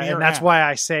featured Yeah, Premiere and that's app. why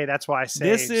I say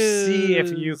This see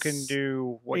if you is- can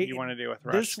do what you want to do with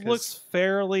Rush. This 'cause- looks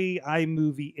fairly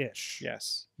iMovie-ish.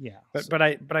 yes, Yeah. but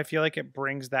I feel like it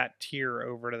brings that tier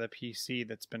over to the PC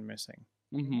that's been missing.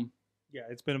 Mm-hmm. Yeah,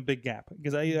 it's been a big gap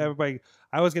because I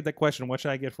always get that question, what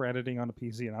should I get for editing on a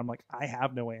PC? And I'm like, I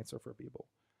have no answer for people.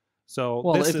 So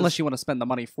Well, this unless is, you want to spend the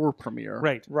money for Premiere.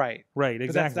 right, Right. right, But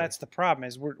exactly. that's the problem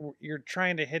is you're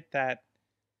trying to hit that.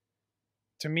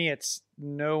 To me, it's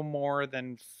no more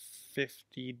than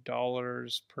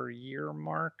 $50 per year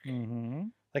mark. Mm-hmm.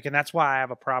 Like, and that's why I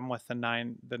have a problem with the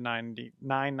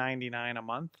 $9.99 a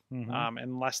month. Mm-hmm.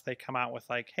 Unless they come out with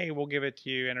like, hey, we'll give it to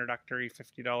you introductory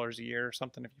 $50 a year or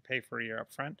something if you pay for a year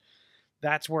up front.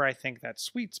 That's where I think that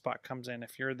sweet spot comes in.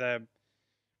 If you're the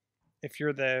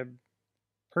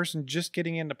person just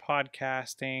getting into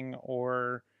podcasting,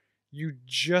 or you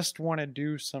just want to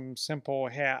do some simple,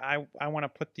 hey, I want to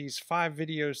put these 5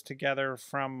 videos together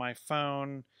from my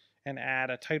phone and add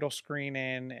a title screen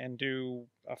in and do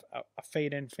a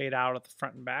fade in, fade out at the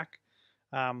front and back.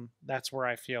 That's where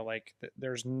I feel like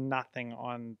there's nothing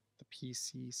on the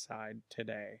PC side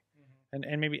today.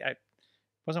 And maybe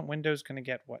wasn't Windows going to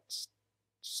get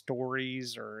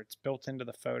stories, or it's built into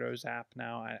the Photos app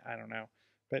now? I don't know.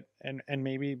 But and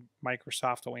maybe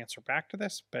Microsoft will answer back to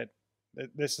this, but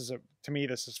this is to me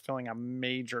this is filling a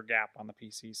major gap on the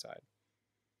PC side.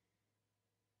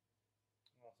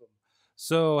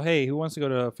 So, hey, who wants to go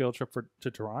to a field trip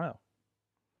to Toronto?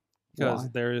 Because Why?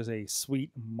 there is a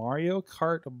sweet Mario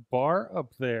Kart bar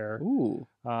up there. Ooh.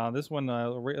 This one,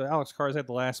 Alex Kahrs had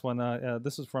the last one.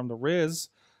 This is from the Riz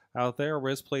out there.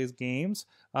 Riz Plays Games.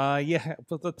 Yeah,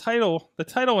 but the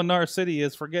title in our city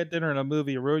is "Forget Dinner and a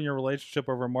Movie, Ruin Your Relationship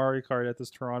Over Mario Kart at this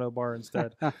Toronto bar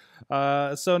instead."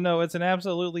 So no, it's an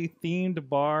absolutely themed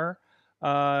bar,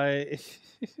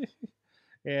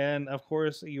 and of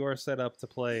course you are set up to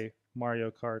play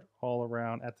Mario Kart all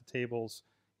around at the tables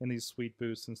in these sweet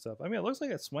booths and stuff. I mean, it looks like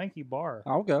a swanky bar.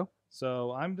 I'll go.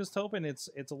 So I'm just hoping it's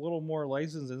a little more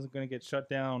licensed. Isn't going to get shut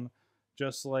down,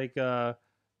 just like the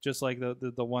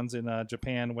ones in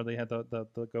Japan where they had the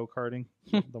go karting,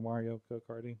 the Mario go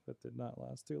karting that did not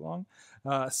last too long.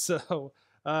 So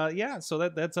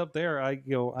that's up there.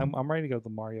 I'm ready to go to the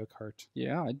Mario Kart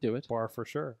Yeah, I'd do it. bar for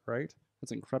sure. Right?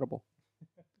 That's incredible.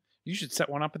 You should set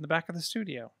one up in the back of the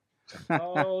studio.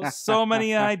 Oh, so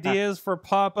many ideas for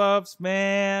pop-ups,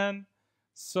 man.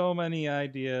 So many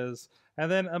ideas.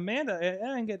 And then Amanda,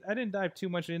 I didn't dive too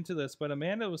much into this, but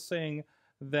Amanda was saying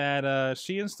that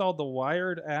she installed the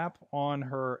Wired app on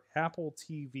her Apple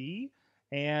TV,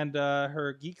 and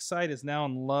her geek site is now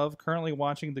in love, currently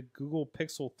watching the Google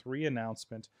Pixel 3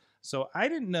 announcement. So I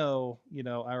didn't know,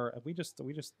 we just I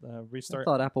restart.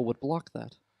 thought Apple would block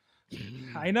that.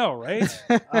 I know, right?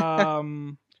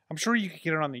 I'm sure you could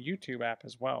get it on the YouTube app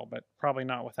as well, but probably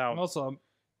not without Also,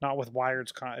 not with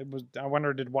Wired's. I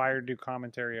wonder, did Wired do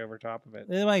commentary over top of it?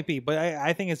 it might be, but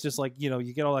I think it's just like,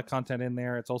 you get all that content in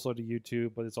there. It's also to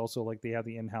YouTube, but it's also like they have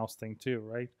the in-house thing too,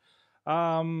 right?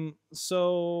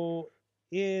 So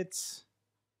it's,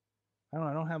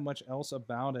 I don't have much else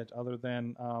about it other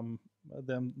than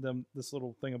them this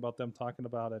little thing about them talking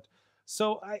about it.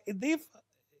 So they've,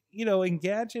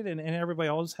 Engadget and everybody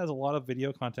always has a lot of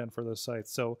video content for those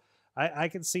sites. So I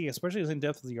can see, especially as in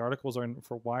depth as the articles are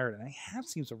for Wired, and I have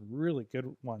seen some really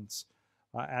good ones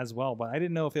as well. But I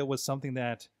didn't know if it was something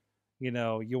that you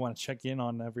want to check in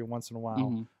on every once in a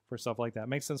while for stuff like that.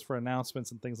 Makes sense for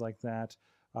announcements and things like that.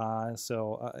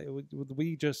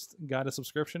 We just got a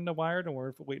subscription to Wired, and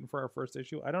we're waiting for our first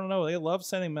issue. I don't know. They love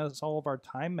sending us all of our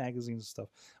Time magazines and stuff.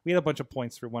 We had a bunch of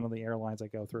points through one of the airlines I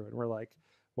go through, and we're like,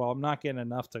 well, I'm not getting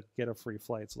enough to get a free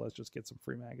flight, so let's just get some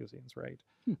free magazines, right?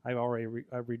 I already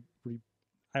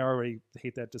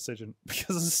hate that decision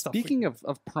because of the stuff. Speaking of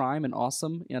Prime and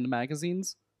Awesome and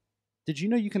magazines, did you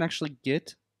know you can actually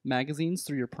get magazines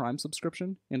through your Prime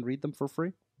subscription and read them for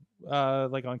free?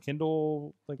 Like on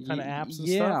Kindle, like kind of apps and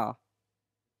yeah. stuff.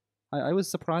 I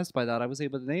was surprised by that. I was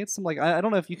able to. They had some I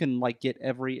don't know if you can get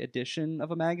every edition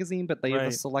of a magazine, but they have a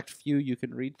Right. select few you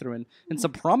can read through, and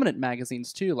some prominent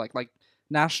magazines too, like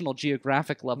National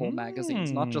Geographic level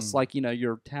magazines, not just like, you know,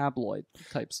 your tabloid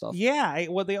type stuff. Yeah,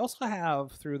 well, they also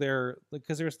have through their,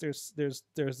 because there's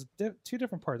two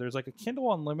different parts. There's like a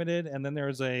Kindle Unlimited, and then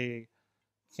there's a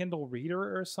Kindle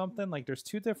Reader or something. Like there's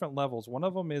two different levels. One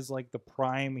of them is like the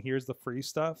Prime. Here's the free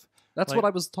stuff. That's like, what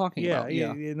I was talking about.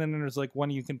 Yeah, and then there's like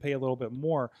one you can pay a little bit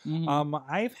more.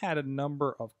 I've had a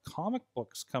number of comic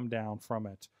books come down from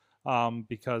it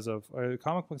because of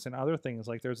comic books and other things.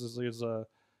 Like there's a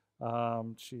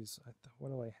what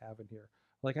do I have in here?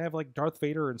 Like I have like Darth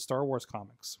Vader and Star Wars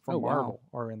comics from Marvel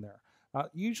are in there.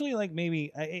 Usually like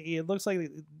maybe it looks like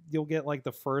you'll get like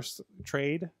the first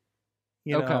trade,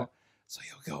 you know, so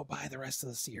you'll go buy the rest of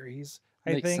the series.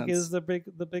 Makes sense. Is the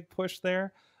big push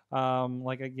there.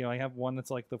 Like you know, I have one that's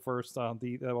like the first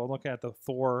we'll look at the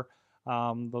Thor,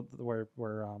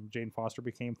 where Jane Foster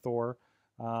became Thor.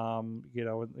 You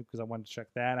know, because I wanted to check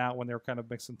that out when they were kind of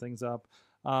mixing things up.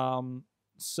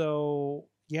 So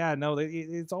yeah, no,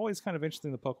 it's always kind of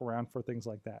interesting to poke around for things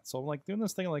like that. So I'm like doing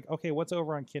this thing like, okay, what's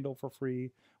over on Kindle for free?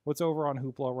 What's over on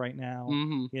Hoopla right now?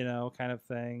 You know, kind of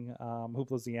thing.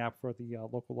 Hoopla's the app for the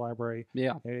local library.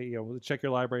 Yeah. You know, check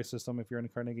your library system. If you're in the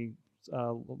Carnegie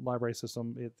library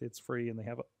system, it's free, and they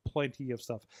have plenty of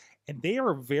stuff. And they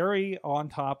are very on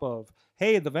top of,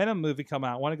 hey, the Venom movie come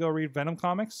out. Want to go read Venom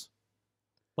comics?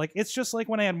 Like, it's just like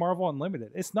when I had Marvel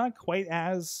Unlimited. It's not quite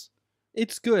as...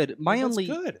 It's good. My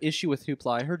only issue with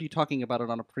Hoopla, I heard you talking about it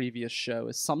on a previous show,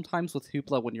 is sometimes with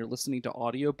Hoopla, when you're listening to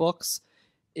audiobooks,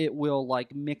 it will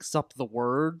like mix up the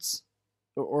words,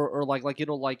 or like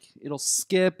it'll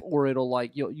skip, or it'll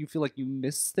like you feel like you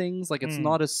miss things. Like it's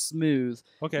not as smooth.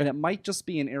 Okay. And it might just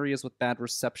be in areas with bad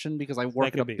reception, because I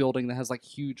work in a building that has like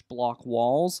huge block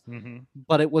walls.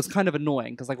 But it was kind of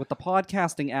annoying because like with the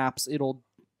podcasting apps, it'll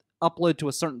upload to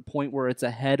a certain point where it's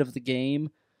ahead of the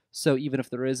game. So even if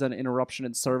there is an interruption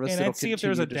in service, and I'd see if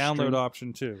there's a download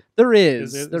option too. There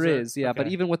is, yeah. Okay. But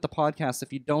even with the podcast,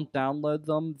 if you don't download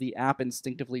them, the app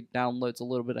instinctively downloads a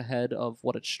little bit ahead of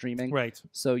what it's streaming. Right.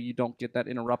 So you don't get that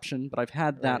interruption. But I've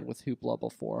had that with Hoopla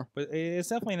before. But it's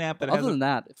definitely an app that other than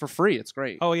that, for free, it's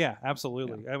great. Oh yeah,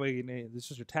 absolutely. Yeah. I mean, it's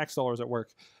just your tax dollars at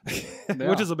work,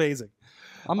 which is amazing.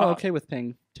 I'm okay with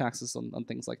paying taxes on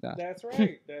things like that. That's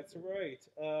right. That's right.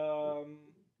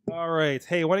 All right.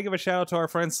 Hey, I want to give a shout out to our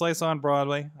friend Slice on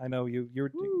Broadway. I know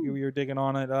you're digging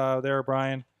on it there,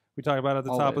 Brian. We talked about it at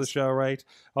the top of the show, right?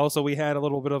 Also, we had a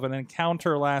little bit of an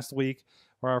encounter last week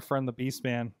where our friend the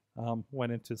Beastman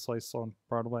went into Slice on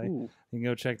Broadway. Ooh. You can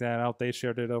go check that out. They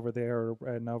shared it over there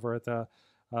and over at the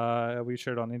we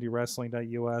shared on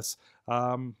indiewrestling.us.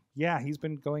 Yeah, he's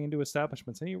been going into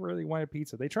establishments and he really wanted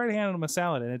pizza. They tried to hand him a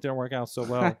salad and it didn't work out so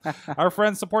well. Our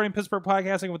friends supporting Pittsburgh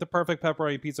podcasting with the perfect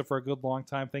pepperoni pizza for a good long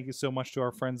time. Thank you so much to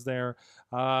our friends there.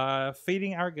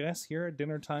 Feeding our guests here at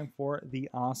dinner time for the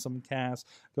AwesomeCast.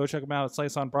 Go check them out at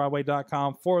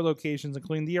sliceonbroadway.com. 4 locations,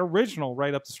 including the original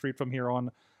right up the street from here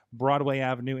on Broadway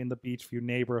Avenue in the Beachview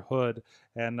neighborhood.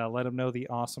 And let them know the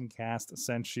AwesomeCast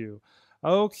sent you.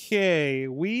 Okay,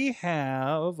 we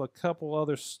have a couple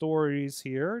other stories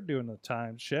here, doing a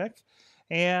time check.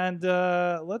 And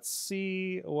let's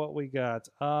see what we got.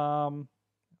 Loading.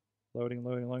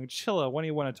 Chilla, what do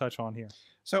you want to touch on here?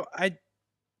 So I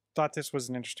thought this was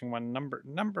an interesting one.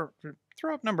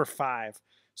 Throw up number 5.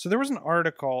 So there was an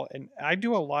article, and I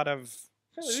do a lot of...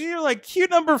 You're like, cue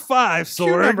number 5, Sorg.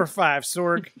 Cue number 5,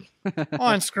 Sorg.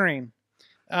 On screen.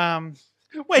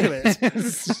 Wait a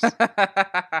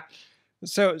minute.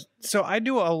 So I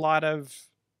do a lot of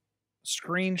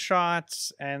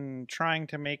screenshots and trying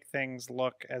to make things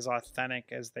look as authentic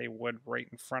as they would right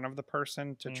in front of the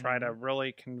person to try to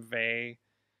really convey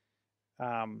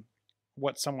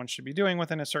what someone should be doing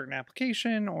within a certain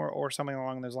application or something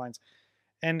along those lines.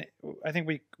 And I think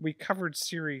we covered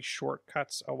Siri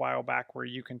shortcuts a while back where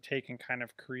you can take and kind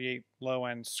of create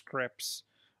low-end scripts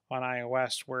on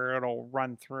iOS where it'll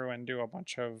run through and do a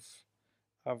bunch of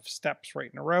steps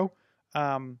right in a row.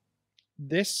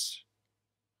 This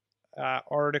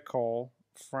article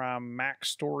from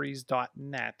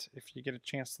macstories.net, if you get a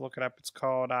chance to look it up, it's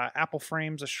called Apple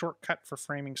Frames, a shortcut for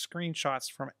framing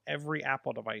screenshots from every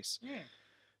Apple device.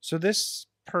 So this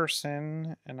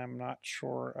person, and I'm not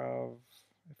sure of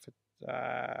if it's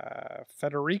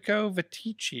Federico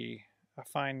Vitici, a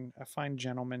fine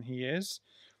gentleman he is,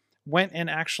 went and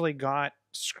actually got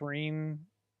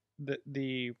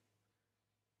the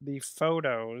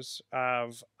photos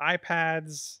of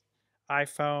iPads,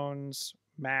 iPhones,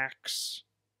 Macs,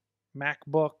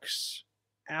 MacBooks,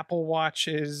 Apple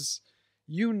Watches,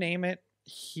 you name it.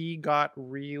 He got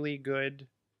really good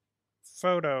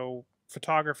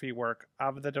photography work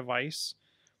of the device,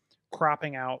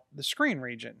 cropping out the screen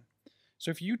region. So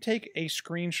if you take a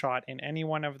screenshot in any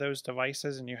one of those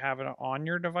devices and you have it on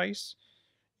your device,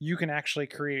 you can actually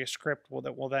create a script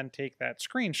that will then take that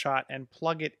screenshot and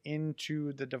plug it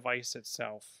into the device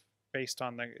itself based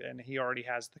on and he already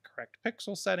has the correct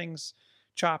pixel settings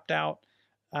chopped out.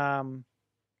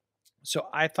 So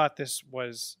I thought this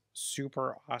was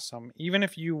super awesome. Even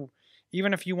if you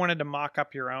wanted to mock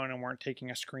up your own and weren't taking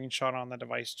a screenshot on the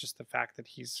device, just the fact that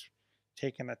he's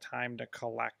taken the time to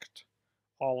collect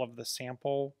all of the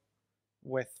sample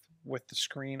with the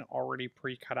screen already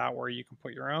pre-cut out where you can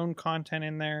put your own content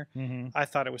in there. Mm-hmm. I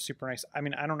thought it was super nice. I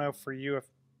mean, I don't know for you if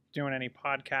doing any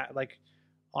podcast, like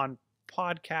on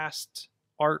podcast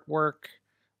artwork,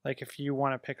 like if you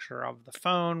want a picture of the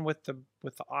phone with the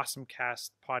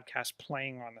AwesomeCast podcast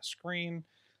playing on the screen,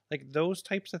 like those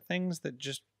types of things that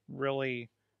just really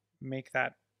make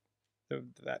that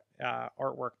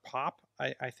artwork pop.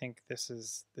 I think this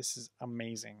is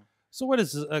amazing. So what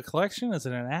is this, a collection? Is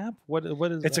it an app? What is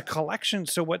It's that? a collection.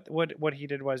 So what he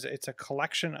did was it's a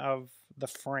collection of the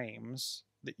frames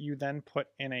that you then put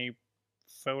in a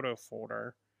photo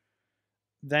folder.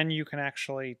 Then you can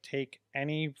actually take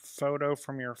any photo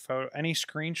from your any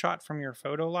screenshot from your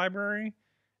photo library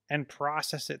and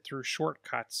process it through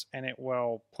shortcuts, and it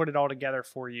will put it all together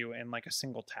for you in like a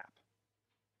single tap.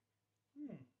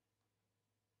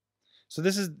 So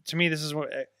this is what,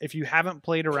 if you haven't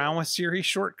played around with Siri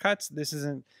shortcuts, this is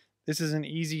an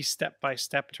easy step by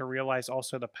step to realize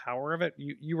also the power of it.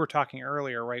 You were talking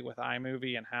earlier, right, with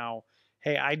iMovie and how,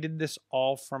 hey, I did this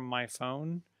all from my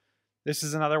phone. This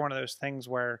is another one of those things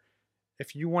where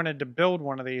if you wanted to build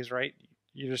one of these, right,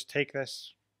 you just take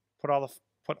this, put all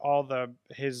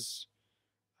his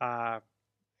I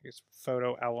guess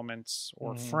photo elements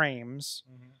or frames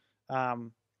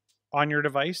on your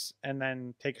device, and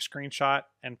then take a screenshot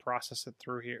and process it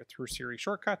through Siri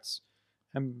shortcuts,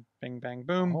 and bing bang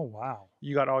boom. Oh wow!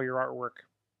 You got all your artwork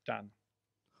done.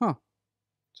 Huh.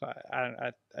 So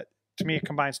I to me, it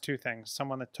combines two things: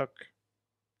 someone that took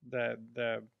the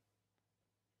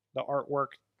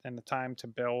artwork and the time to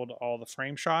build all the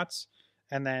frame shots,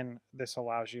 and then this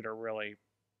allows you to really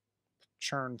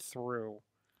churn through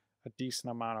a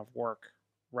decent amount of work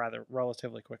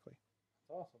relatively quickly.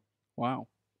 That's awesome. Wow.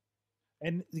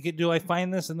 And do I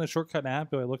find this in the shortcut app?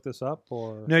 Do I look this up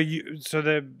or No? So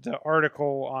the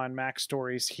article on Mac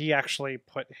Stories, he actually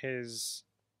put his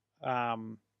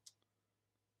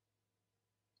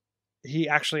he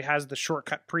actually has the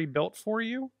shortcut pre-built for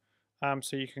you,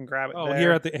 so you can grab it. Oh, there.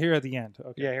 here at the end.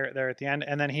 Okay. Yeah, there at the end,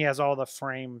 and then he has all the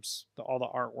frames, all the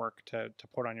artwork to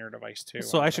put on your device too.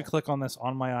 So I should click on this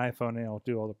on my iPhone and it'll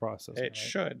do all the processing. It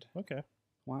should. Okay,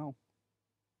 Wow.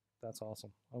 that's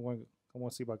awesome. I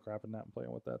want to see about grabbing that and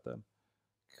playing with that then.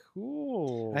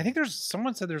 Cool. I think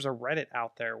someone said there's a Reddit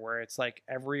out there where it's like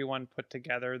everyone put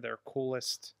together their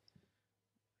coolest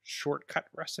shortcut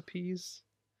recipes.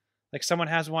 Like someone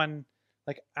has one,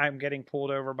 like I'm getting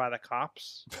pulled over by the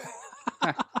cops,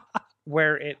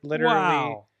 where it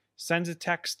literally sends a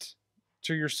text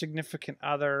to your significant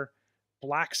other,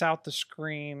 blacks out the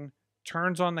screen,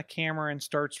 turns on the camera and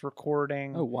starts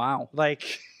recording. Oh, wow.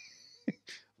 Like,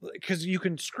 because you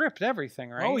can script everything,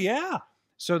 right? Oh yeah.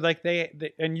 So like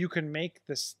they and you can make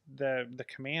this the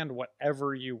command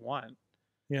whatever you want.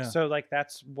 Yeah. So like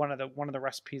that's one of the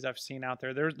recipes I've seen out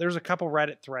there. There's a couple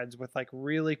Reddit threads with like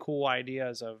really cool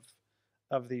ideas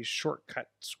of these shortcut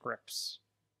scripts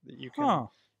that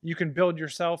you can build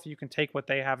yourself. You can take what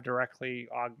they have directly,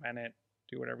 augment it,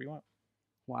 do whatever you want.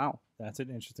 Wow. That's an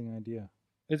interesting idea.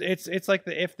 It's like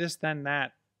the if this then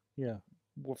that. Yeah.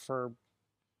 For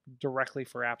directly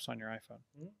for apps on your iPhone.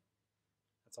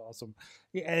 That's awesome.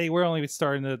 Yeah, we're only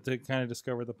starting to kind of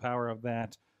discover the power of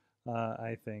that,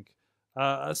 I think.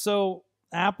 So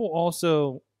Apple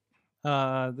also,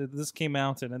 this came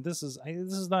out, and this is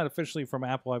not officially from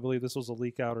Apple. I believe this was a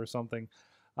leak out or something.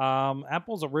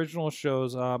 Apple's original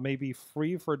shows may be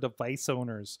free for device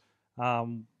owners,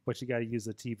 but you got to use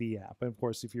the TV app. And of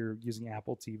course, if you're using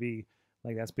Apple TV,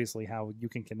 like that's basically how you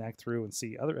can connect through and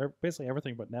see basically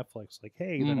everything but Netflix. Like,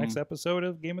 hey, the next episode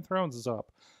of Game of Thrones is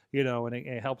up, and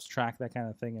it helps track that kind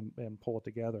of thing and pull it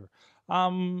together.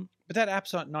 But that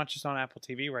app's not just on Apple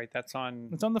TV, right? It's on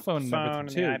the phone and everything and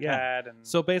too. the iPad. Yeah. And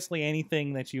So basically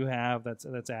anything that you have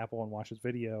that's Apple and watches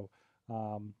video,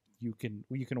 you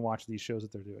can watch these shows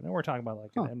that they're doing. And we're talking about like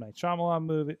an M. Night Shyamalan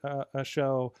movie, a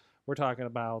show. We're talking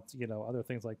about other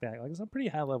things like that. Like some pretty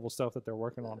high level stuff that they're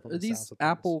working on. Are these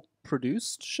Apple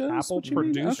produced shows? Apple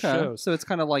produced shows. So it's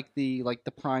kind of like the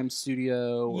Prime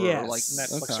Studio or Yes. like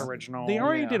Netflix original. They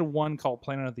already did one called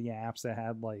Planet of the Apps that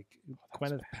had like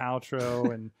Gwyneth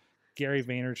Paltrow and Gary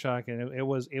Vaynerchuk, and it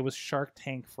was Shark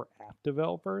Tank for app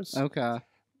developers. Okay.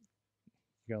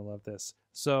 You're gonna love this.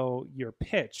 So your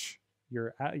pitch,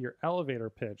 your elevator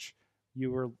pitch,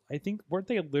 you were, I think, weren't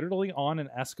they literally on an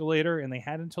escalator, and they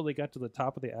had until they got to the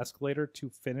top of the escalator to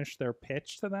finish their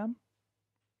pitch to them?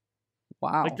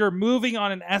 Wow. Like you're moving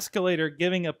on an escalator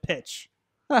giving a pitch.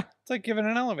 It's like giving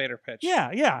an elevator pitch.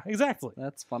 Yeah, exactly.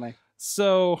 That's funny.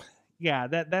 So yeah,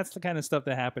 that's the kind of stuff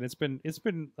that happened. It's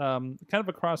been kind of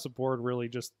across the board, really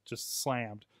just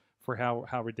slammed for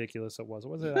how ridiculous it was.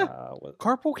 Was it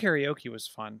Carpool karaoke was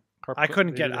fun. I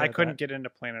couldn't get into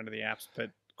Planet of the Apps,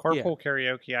 but carpool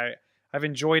karaoke, I've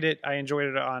enjoyed it. I enjoyed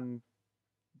it on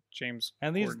James.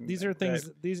 And Corden. these are things.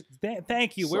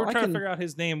 Thank you. So we were I trying to can- figure out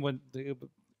his name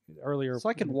earlier. So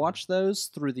I can watch those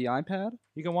through the iPad?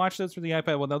 You can watch those through the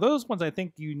iPad. Well, now those ones I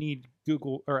think you need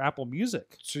Google or Apple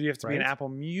Music So you have to be an Right. Apple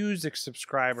Music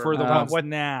subscriber for the Uh, ones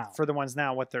now. For the ones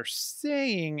now, what they're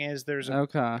saying is there's a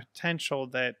Okay. potential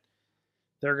that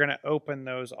they're going to open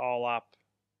those all up.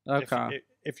 Okay.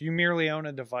 If you merely own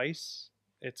a device,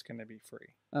 it's going to be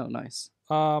free. Oh, nice.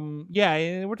 Yeah,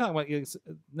 and we're talking about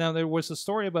now. There was a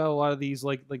story about a lot of these,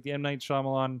 like the M. Night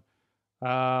Shyamalan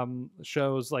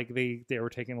shows, like they were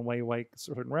taking away like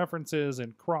certain references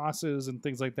and crosses and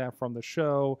things like that from the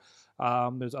show.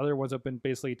 There's other ones that have been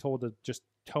basically told to just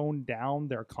tone down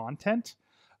their content,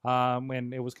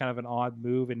 and it was kind of an odd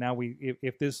move. And now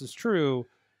if this is true,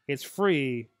 it's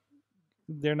free.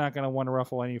 They're not going to want to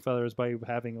ruffle any feathers by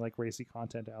having like racy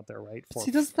content out there, right? For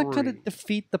See, doesn't that kind free. of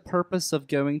defeat the purpose of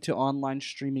going to online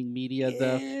streaming media,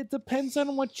 though? It depends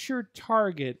on what your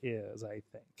target is, I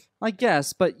think. I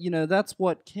guess, but that's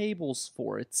what cable's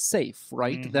for. It's safe,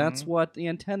 right? That's Mhm. what the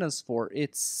antenna's for.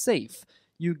 It's safe.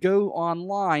 You go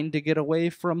online to get away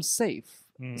from safe.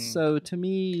 Mm. So to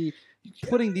me,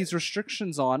 putting these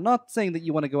restrictions on, not saying that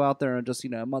you want to go out there and just,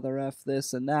 mother F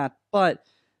this and that, but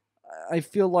I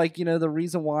feel like, the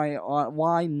reason why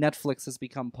Netflix has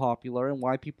become popular and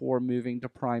why people are moving to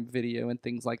Prime Video and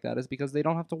things like that is because they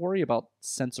don't have to worry about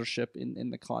censorship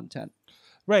in the content.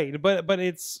 Right, but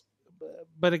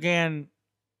again,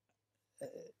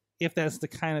 if that's the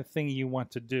kind of thing you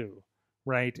want to do,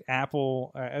 right?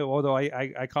 Apple, although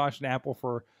I caution Apple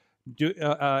for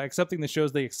accepting the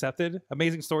shows they accepted.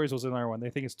 Amazing Stories was another one. They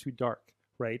think it's too dark,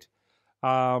 right?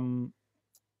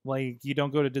 Like you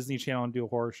don't go to Disney Channel and do a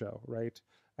horror show, right?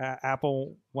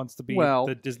 Apple wants to be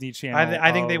the Disney Channel.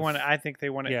 I think they want. I think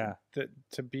they want Yeah. it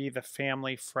to be the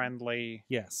family friendly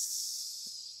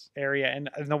Yes. area. And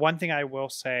the one thing I will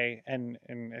say, and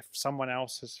if someone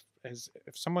else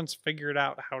if someone's figured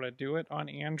out how to do it on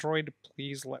Android,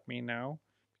 please let me know,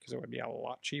 because it would be a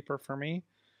lot cheaper for me.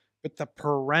 But the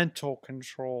parental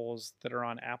controls that are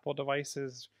on Apple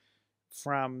devices,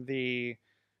 from the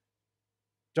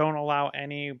don't allow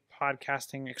any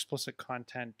podcasting explicit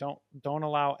content, don't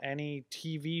allow any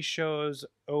TV shows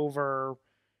over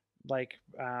like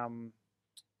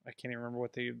I can't even remember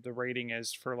what the rating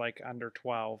is for like under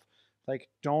 12. Like,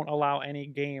 don't allow any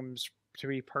games to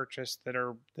be purchased that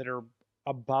are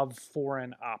above 4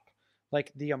 and up.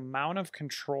 Like, the amount of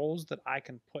controls that I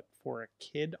can put for a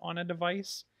kid on a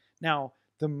device. Now,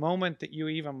 the moment that you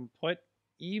even put,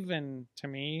 even to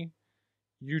me,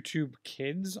 YouTube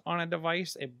Kids on a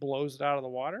device, it blows it out of the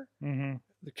water. Mm-hmm.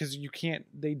 Because you can't,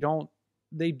 they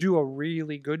do a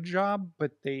really good job,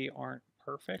 but they aren't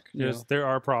perfect. There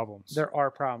are problems. There are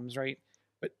problems, right?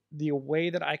 But the way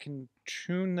that I can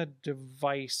tune the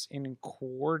device in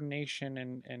coordination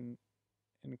and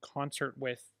in concert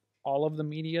with all of the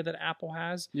media that Apple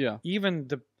has, even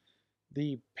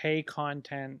the pay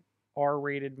content,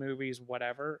 R-rated movies,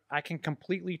 whatever, I can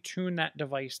completely tune that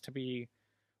device to be,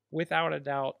 without a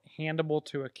doubt, handable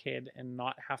to a kid and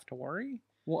not have to worry.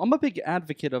 Well, I'm a big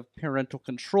advocate of parental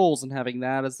controls and having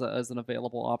that as an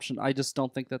available option. I just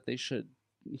don't think that they should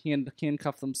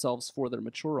handcuff themselves for their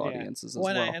mature audiences as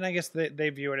well. And I guess they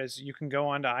view it as you can go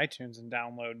onto iTunes and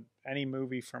download any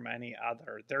movie from any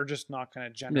other. They're just not going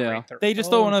to generate their They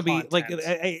just own don't want to be like,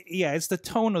 content. it's the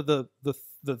tone of the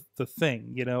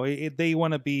thing, they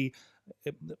want to be,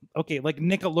 okay, like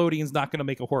Nickelodeon's not going to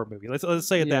make a horror movie. Let's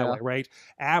say it that way, right?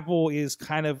 Apple is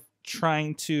kind of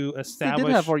trying to establish. They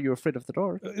did have Are You Afraid of the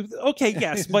Dark? Okay,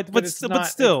 yes, but it's not-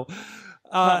 still,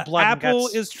 not blood and Apple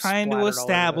guts is trying to splattered all over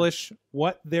establish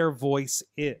what their voice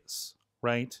is,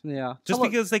 right? Yeah. Just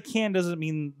because they can doesn't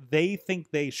mean they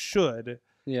think they should.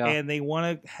 Yeah. And they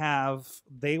want to have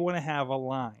a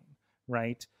line,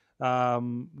 right? That's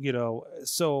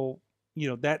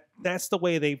the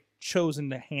way they've chosen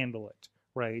to handle it,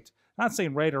 right? Not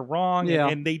saying right or wrong,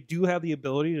 and they do have the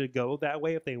ability to go that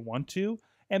way if they want to,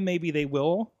 and maybe they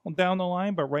will down the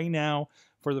line. But right now,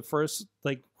 for the first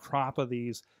crop of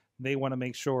these, they want to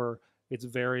make sure it's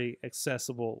very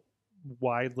accessible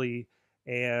widely.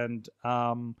 And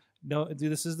no,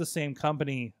 this is the same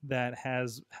company that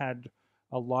has had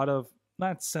a lot of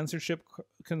not censorship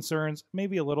concerns,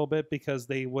 maybe a little bit, because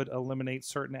they would eliminate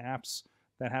certain apps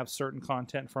that have certain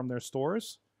content from their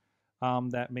stores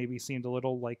that maybe seemed a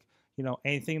little like,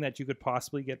 anything that you could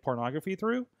possibly get pornography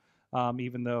through,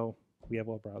 even though we have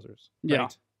web browsers. Yeah.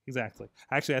 Right? Exactly.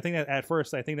 Actually, I think that at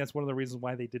first, I think that's one of the reasons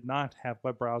why they did not have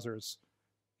web browsers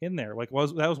in there. That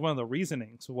was one of the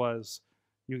reasonings, was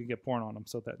you could get porn on them,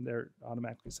 so that they're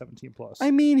automatically 18 plus.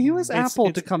 I mean, who is It's- Apple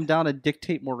it's- to come down and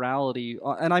dictate morality?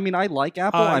 And I mean, I like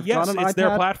Apple. I've got an it's iPad.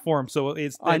 their platform, so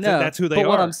I know. that's who they but are.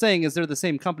 what I'm saying is they're the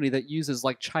same company that uses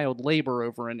like child labor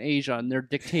over in Asia, and they're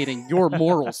dictating your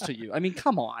morals to you. I mean,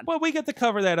 come on. Well, we get to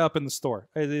cover that up in the store.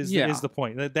 Is the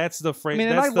point. That's the phrase. I mean,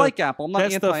 and I like Apple. I'm not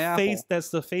that's the anti-Apple. face. That's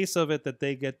the face of it that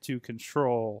they get to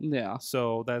control. Yeah.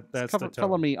 So that's Color the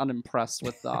tone. me unimpressed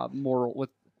with with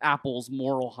Apple's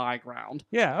moral high ground.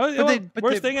 Yeah.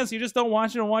 Worst thing is you just don't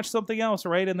watch it and watch something else,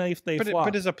 right? And they flop.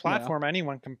 But as a platform,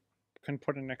 anyone can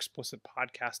put an explicit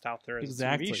podcast out there as a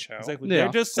TV show. Exactly. Yeah.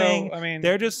 They're just saying. I mean,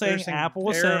 they're just saying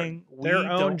Apple is saying their we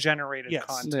own don't- generated Yes.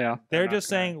 content. Yeah. They're not just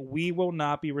gonna- saying we will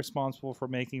not be responsible for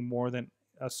making more than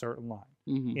a certain line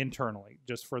Mhm. internally,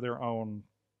 just for their own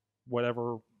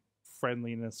whatever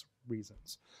friendliness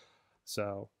reasons.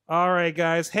 So, all right,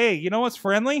 guys. Hey, you know what's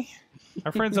friendly?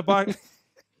 Our friends at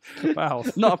Wow.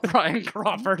 Not Brian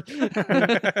Crawford.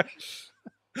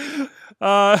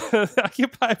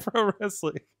 Occupy Pro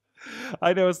Wrestling.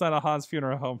 I know it's not a Hans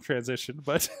Funeral Home transition,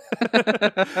 but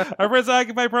our friends at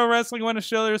Occupy Pro Wrestling want to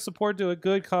show their support to a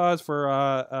good cause for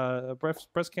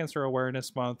Breast Cancer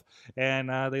Awareness Month, and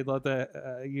they'd love to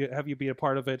have you be a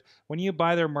part of it. When you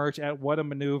buy their merch at What a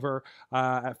Maneuver,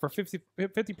 for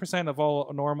 50% of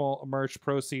all normal merch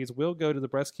proceeds will go to the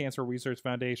Breast Cancer Research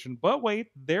Foundation. But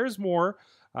wait, there's more.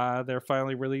 They're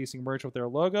finally releasing merch with their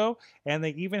logo, and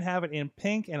they even have it in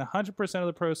pink, and 100% of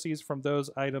the proceeds from those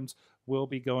items will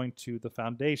be going to the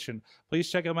foundation.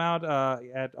 Please check them out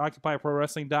at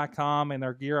OccupyProWrestling.com and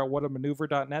their gear at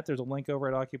whatamaneuver.net. There's a link over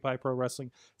at Occupy Pro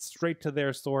Wrestling straight to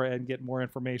their store, and get more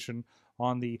information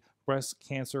on the Breast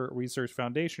Cancer Research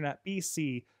Foundation at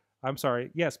bcrf.org.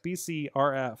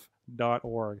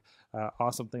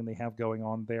 Awesome thing they have going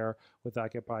on there with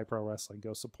Occupy Pro Wrestling.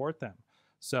 Go support them.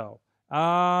 So,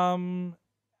 I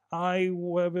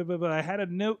had a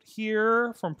note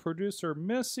here from producer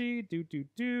Missy. Dave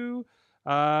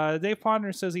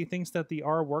Ponder says he thinks that the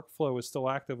R workflow is still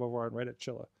active over on Reddit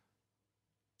Chilla.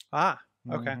 Ah,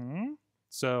 okay. Mhm.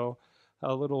 So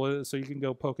so you can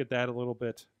go poke at that a little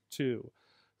bit too.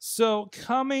 So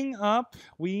coming up,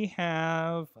 we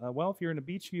have if you're in the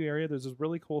Beachview area, there's this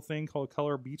really cool thing called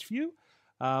Color Beachview.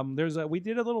 We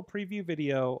did a little preview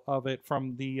video of it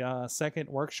from the second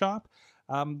workshop.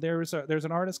 There's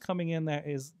an artist coming in that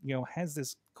is has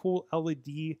this cool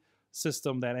LED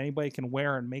system that anybody can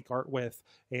wear and make art with,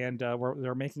 and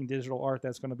they're making digital art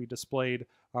that's going to be displayed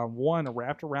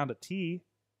wrapped around a T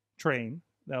train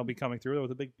that'll be coming through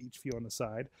with a big beach view on the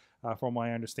side, from what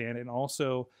I understand, and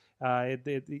also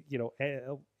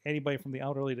anybody from the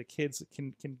elderly to kids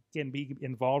can be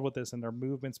involved with this, and their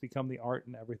movements become the art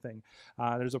and everything.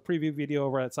 There's a preview video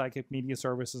over at Sidekick Media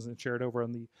Services and shared over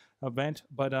on the event,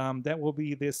 but that will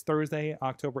be this Thursday,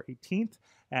 October 18th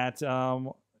at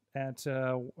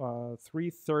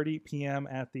 3:30 p.m.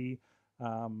 at the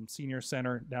Senior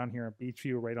Center down here at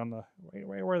Beachview, right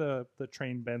where the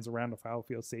train bends around the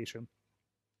Fowlfield Station.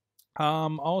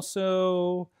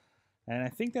 Also, and I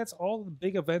think that's all the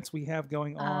big events we have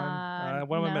going on.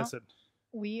 What am I missing?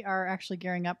 We are actually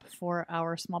gearing up for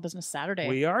our Small Business Saturday.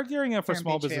 We are gearing up for Here in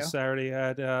Small Beachview. Business Saturday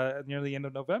at near the end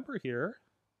of November here.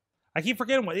 I keep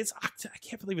forgetting I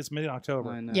can't believe it's mid-October.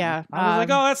 I know. Yeah. I was like,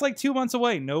 oh, that's like 2 months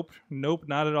away. Nope,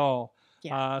 not at all.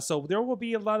 Yeah. So there will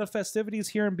be a lot of festivities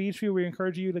here in Beachview. We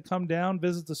encourage you to come down,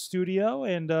 visit the studio.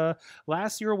 And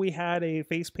last year we had a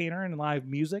face painter and live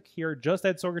music here just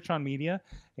at Sorg and Chilla Media.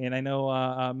 And I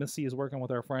know Missy is working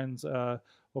with our friends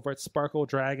over at Sparkle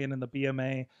Dragon and the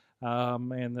BMA.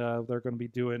 And they're going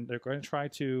to try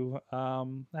to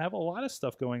have a lot of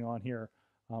stuff going on here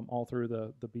all through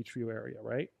the Beachview area,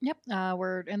 right? Yep.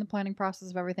 We're in the planning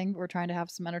process of everything. We're trying to have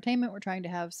some entertainment. We're trying to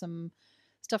have some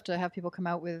stuff to have people come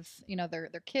out with, their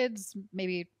kids,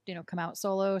 maybe, come out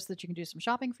solo so that you can do some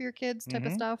shopping for your kids type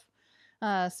of stuff.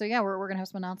 So yeah, we're going to have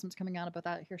some announcements coming out about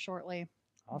that here shortly.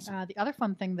 Awesome. The other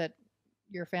fun thing that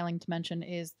you're failing to mention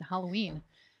is the Halloween.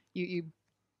 You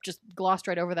just glossed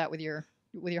right over that with your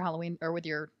Halloween or with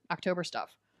your October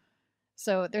stuff.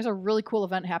 So there's a really cool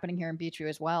event happening here in Beachview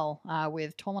as well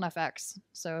with Tolan FX.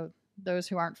 So those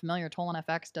who aren't familiar, Tolan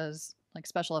FX does like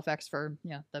special effects for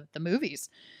the movies.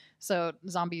 So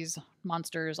zombies,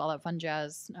 monsters, all that fun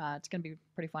jazz. It's going to be a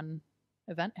pretty fun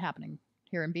event happening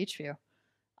here in Beachview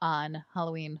on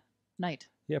Halloween night.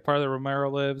 Yeah, part of the Romero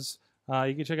Lives.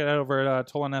 You can check it out over at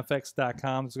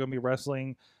tolanfx.com. There's going to be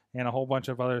wrestling and a whole bunch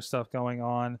of other stuff going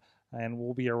on, and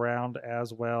we'll be around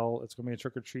as well. It's going to be a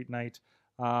trick-or-treat night,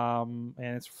 and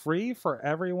it's free for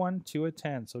everyone to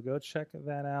attend, so go check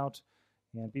that out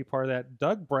and be part of that.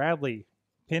 Doug Bradley,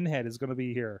 Pinhead, is going to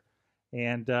be here,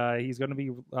 and he's going to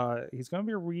be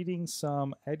reading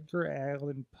some Edgar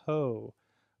Allan Poe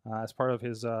as part of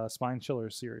his Spine Chiller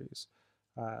series.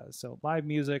 So live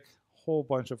music, whole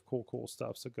bunch of cool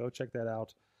stuff. So go check that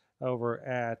out over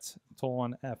at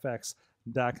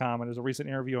tolanfx.com. And there's a recent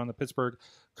interview on the Pittsburgh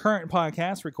Current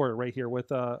podcast recorded right here with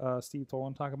Steve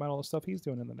Tolan talking about all the stuff he's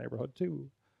doing in the neighborhood too.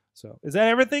 So is that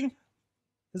everything?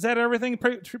 Is that everything,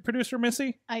 Producer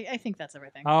Missy? I think that's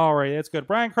everything. All right, that's good.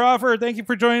 Brian Crawford, thank you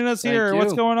for joining us here. Thank you.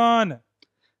 What's going on?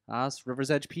 It's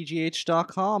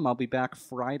riversedgepgh.com. I'll be back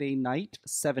Friday night,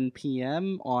 7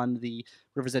 p.m. on the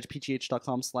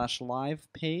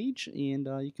riversedgepgh.com/live page, and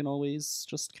you can always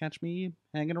just catch me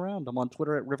hanging around. I'm on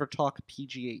Twitter at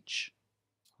rivertalkpgh.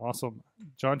 Awesome.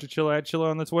 John Chilla at Chilla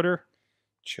on the Twitter.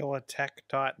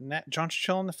 chillatech.net. John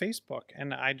Chilla on the Facebook,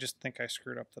 and I just think I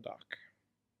screwed up the doc.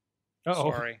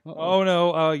 Uh-oh. Sorry. Oh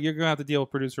no, you're gonna have to deal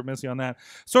with Producer Missy on that.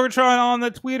 Sorgatron on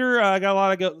the Twitter, got a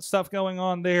lot of stuff going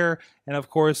on there, and of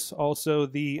course also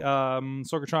the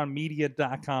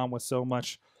sorgatronmedia.com with so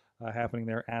much happening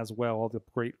there as well. All the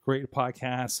great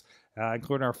podcasts,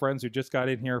 including our friends who just got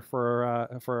in here for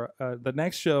the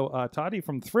next show. Toddy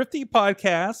from Thrifty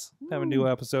Podcasts having new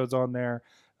episodes on there.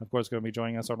 Of course, going to be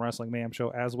joining us on Wrestling Mayhem Show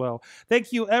as well.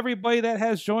 Thank you, everybody that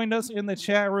has joined us in the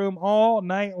chat room all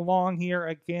night long here.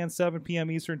 Again, 7 p.m.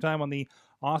 Eastern Time on the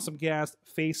AwesomeCast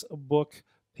Facebook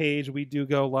page. We do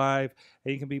go live,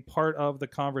 and you can be part of the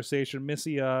conversation.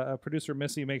 Missy, Producer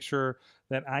Missy, make sure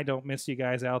that I don't miss you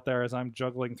guys out there as I'm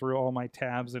juggling through all my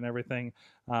tabs and everything,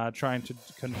 trying to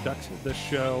conduct the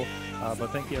show. But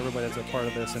thank you, everybody that's a part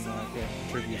of this and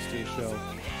contributes to the show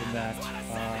in that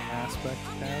aspect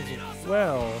as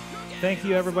well. Thank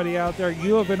you, everybody out there.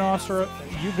 You have been awesome.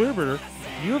 You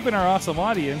have been our awesome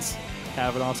audience.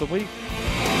 Have an awesome week.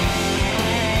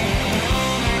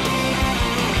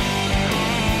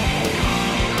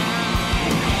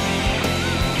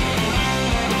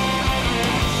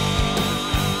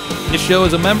 This show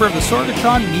is a member of the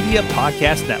Sorgatron Media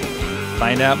Podcast Network.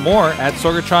 Find out more at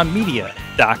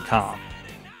sorgatronmedia.com.